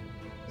record.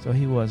 So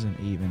he wasn't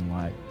even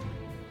like...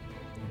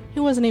 He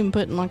wasn't even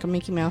putting like a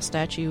Mickey Mouse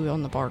statue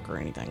on the park or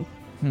anything.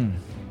 Was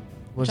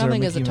Which I there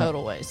think is a Mickey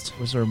total waste.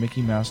 Was there a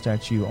Mickey Mouse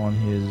statue on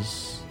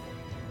his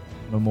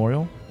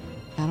memorial?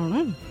 I don't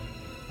know.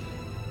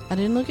 I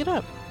didn't look it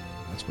up.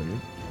 That's weird.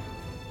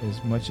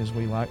 As much as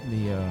we like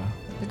the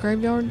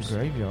graveyards?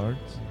 graveyards.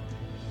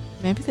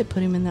 Maybe they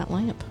put him in that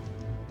lamp.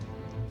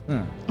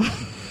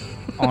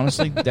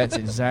 Honestly, that's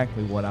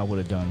exactly what I would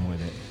have done with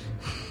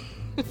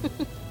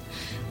it.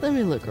 Let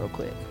me look real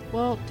quick.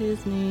 Walt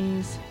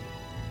Disney's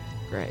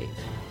grave.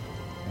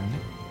 Found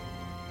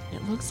it?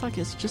 It looks like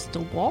it's just a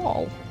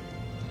wall.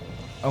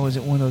 Oh, is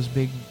it one of those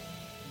big,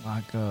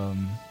 like, I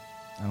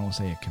don't want to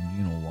say a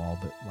communal wall,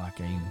 but like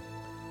a,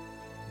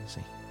 let's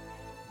see.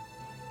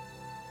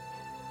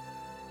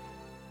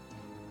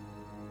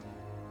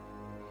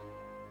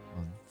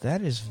 Well,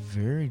 that is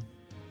very,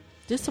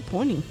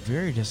 Disappointing.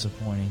 very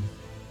disappointing.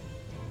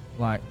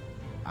 Like,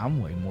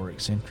 I'm way more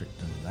eccentric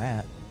than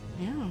that.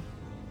 Yeah.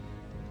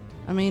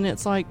 I mean,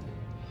 it's like,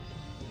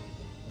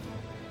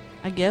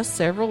 I guess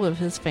several of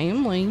his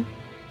family,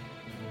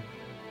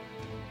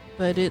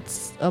 but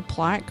it's a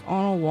plaque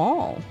on a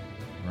wall.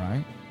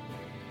 Right?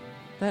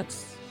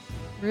 That's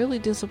really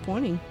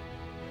disappointing.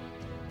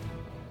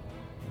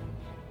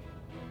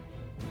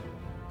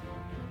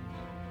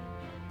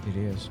 It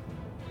is.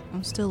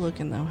 I'm still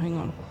looking though. Hang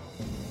on.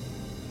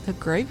 The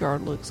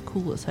graveyard looks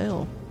cool as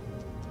hell.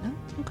 Oh,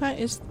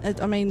 okay.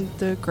 I mean,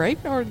 the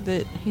graveyard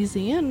that he's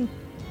in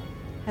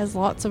has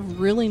lots of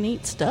really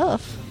neat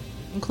stuff,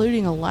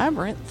 including a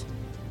labyrinth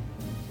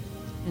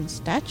and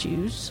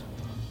statues.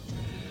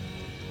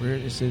 Where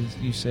it says,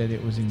 you said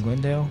it was in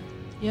Glendale?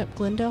 Yep,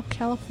 Glendale,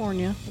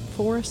 California,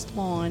 Forest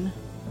Lawn.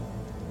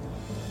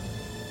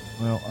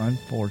 Well,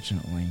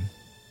 unfortunately,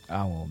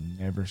 I will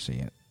never see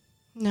it.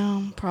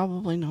 No,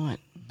 probably not.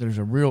 Let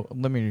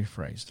me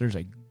rephrase. There's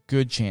a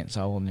good chance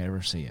I will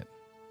never see it.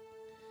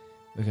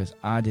 Because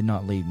I did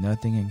not leave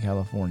nothing in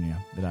California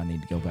that I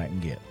need to go back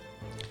and get.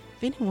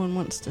 If anyone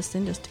wants to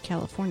send us to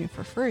California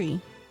for free,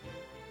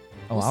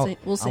 Oh,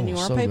 we'll send you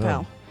our so PayPal.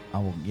 go. I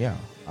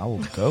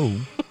will go.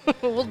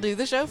 We'll do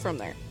the show from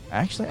there.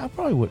 Actually, I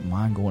probably wouldn't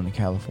mind going to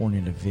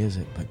California to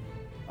visit, but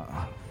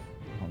I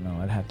don't know.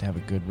 I'd have to have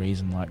a good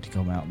reason, like to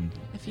come out and...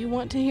 If you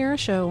want to hear a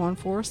show on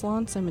Forest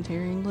Lawn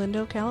Cemetery in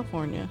Glendale,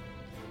 California,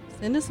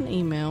 send us an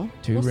email.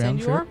 2 We'll send round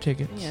you trip our-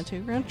 tickets. Yeah,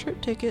 2 round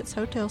trip tickets,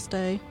 hotel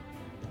stay.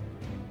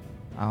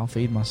 I'll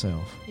feed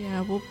myself.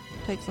 Yeah, we'll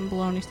take some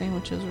bologna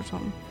sandwiches or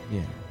something.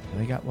 Yeah. Do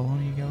they got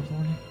bologna in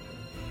California?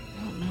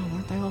 I don't know.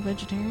 Aren't they all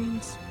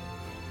vegetarians?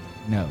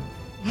 No.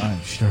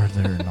 I'm sure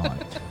they're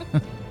not.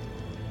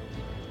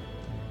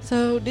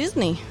 So,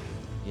 Disney.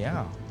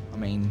 Yeah. I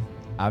mean,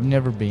 I've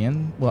never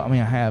been. Well, I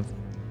mean, I have.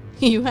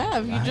 You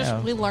have.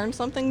 have. We learned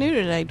something new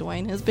today.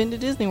 Dwayne has been to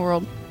Disney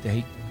World. That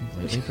he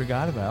completely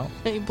forgot about.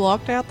 He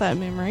blocked out that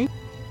memory.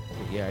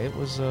 But yeah, it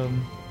was, I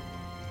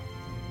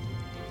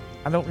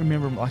don't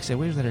remember. Like I said,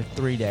 we was there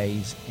 3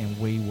 days, and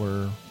we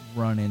were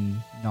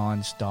running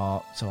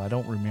nonstop, so I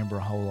don't remember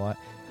a whole lot.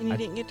 And you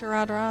didn't get to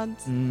ride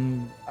rides?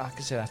 Like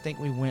I said, I think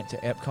we went to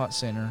Epcot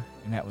Center,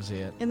 and that was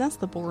it. And that's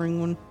the boring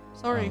one.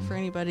 Sorry for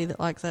anybody that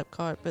likes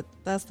Epcot, but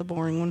that's the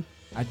boring one.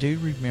 I do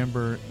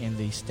remember in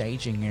the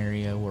staging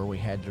area where we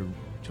had to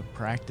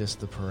practice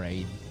the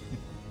parade,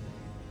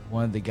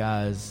 one of the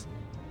guys,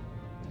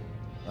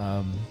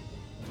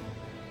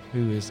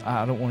 who is,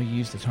 I don't want to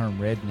use the term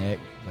redneck,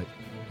 but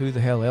who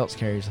the hell else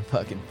carries a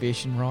fucking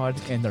fishing rod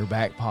in their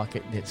back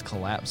pocket that's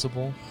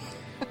collapsible?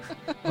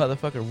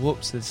 Motherfucker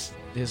whoops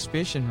his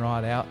fishing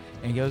rod out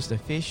and goes to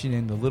fishing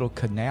in the little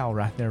canal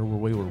right there where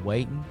we were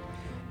waiting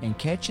and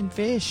catching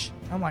fish.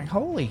 I'm like,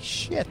 holy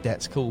shit,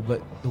 that's cool.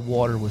 But the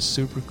water was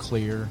super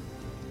clear,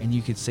 and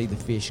you could see the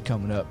fish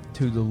coming up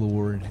to the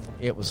lure. And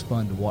it was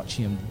fun to watch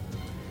him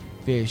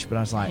fish. But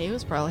I was like, He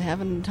was probably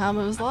having the time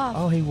of his life.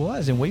 oh, he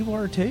was, and we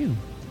were too.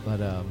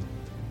 But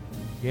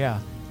yeah.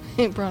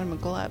 He brought him a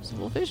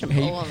collapsible fishing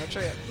pole on the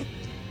trip.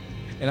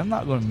 And I'm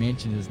not going to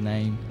mention his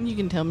name, You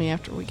can tell me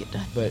after we get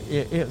done. but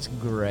it was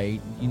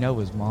great. You know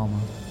his mama.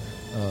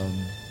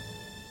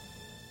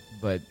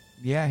 But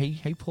yeah,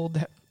 he pulled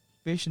that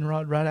fishing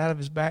rod right out of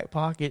his back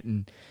pocket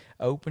and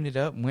opened it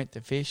up and went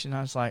to fishing.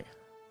 I was like,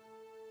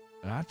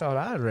 I thought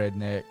I was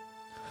redneck.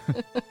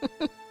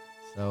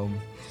 So,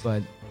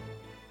 but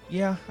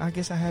yeah, I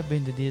guess I have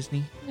been to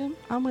Disney. Yeah,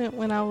 I went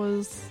when I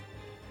was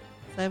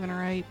 7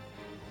 or 8.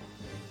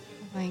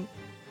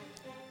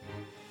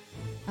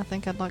 I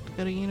think I'd like to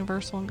go to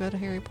Universal and go to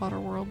Harry Potter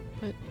World,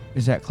 but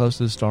Is that close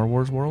to the Star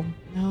Wars world?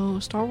 no,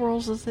 Star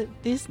Wars is at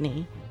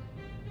Disney.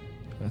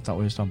 I thought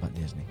we were talking about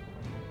Disney.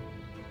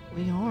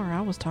 We are.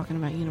 I was talking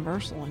about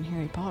Universal and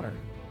Harry Potter.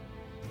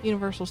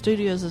 Universal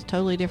Studios is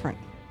totally different.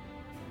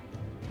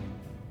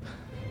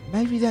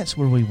 Maybe that's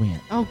where we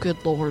went. Oh,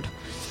 good Lord.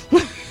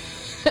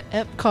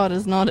 Epcot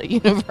is not at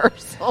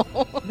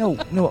Universal.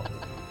 No.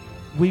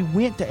 We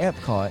went to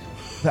Epcot,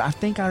 but I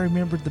think I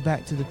remembered the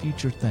Back to the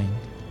Future thing.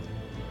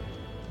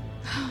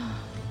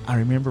 I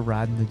remember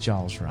riding the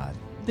Jaws ride.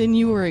 Then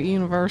you were at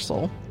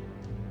Universal.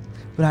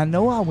 But I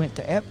know I went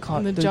to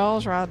Epcot. And the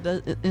Jaws ride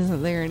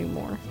isn't there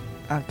anymore.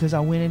 Because I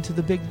went into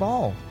the big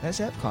ball. That's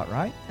Epcot,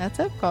 right? That's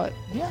Epcot.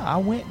 Yeah, I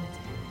went.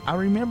 I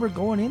remember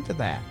going into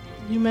that.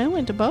 You may have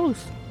went to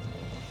both.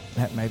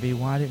 That may be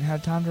why I didn't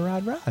have time to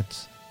ride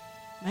rides.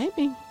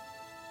 Maybe.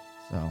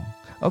 So,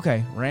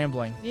 okay,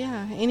 rambling.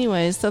 Yeah.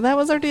 Anyways, so that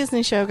was our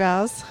Disney show,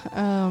 guys.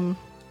 I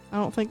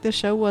don't think this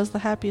show was the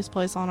happiest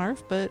place on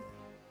earth, but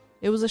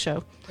it was a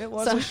show. It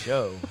was a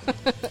show.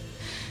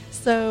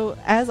 So,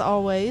 as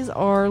always,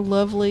 our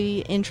lovely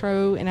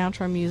intro and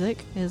outro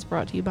music is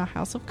brought to you by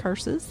House of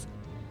Curses.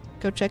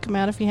 Go check them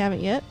out if you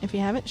haven't yet. If you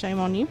haven't, shame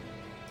on you.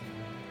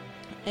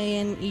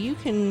 And you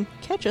can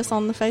catch us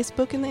on the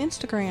Facebook and the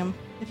Instagram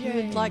if you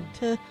would Yay. like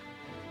to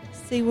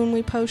see when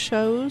we post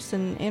shows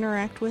and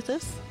interact with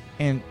us.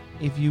 And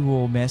if you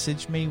will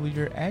message me with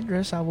your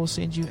address, I will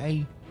send you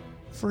a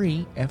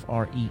free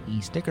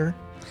FREE sticker.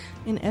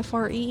 An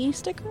FREE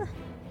sticker.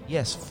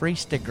 Yes, free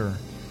sticker.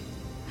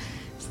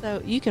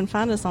 So you can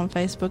find us on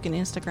Facebook and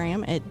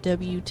Instagram at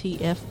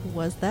WTF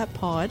Was That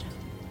Pod.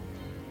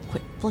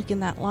 Quit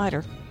flicking that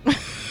lighter.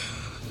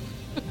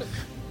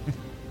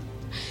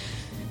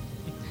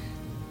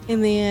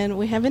 And then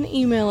we have an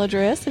email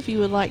address if you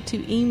would like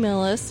to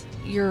email us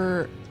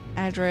your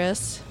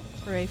address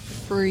for a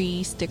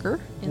free sticker.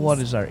 What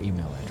is our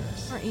email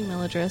address? Our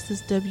email address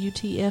is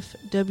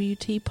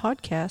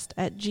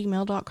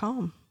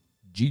WTFWTpodcast@gmail.com.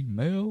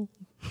 Gmail.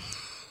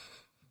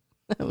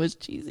 That was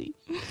cheesy.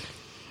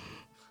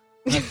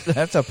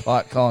 That's a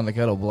pot calling the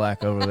kettle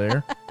black over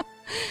there.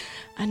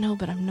 I know,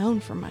 but I'm known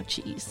for my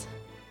cheese.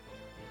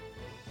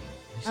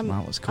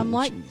 Mine was cool I'm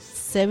like cheese.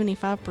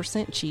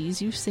 75%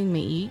 cheese. You've seen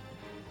me eat.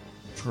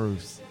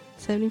 Truth.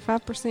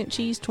 75%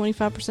 cheese,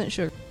 25%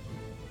 sugar.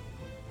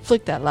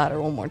 Flick that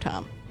lighter one more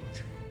time.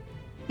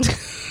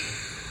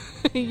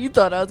 You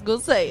thought I was going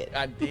to say it.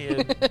 I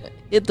did.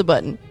 Hit the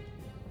button.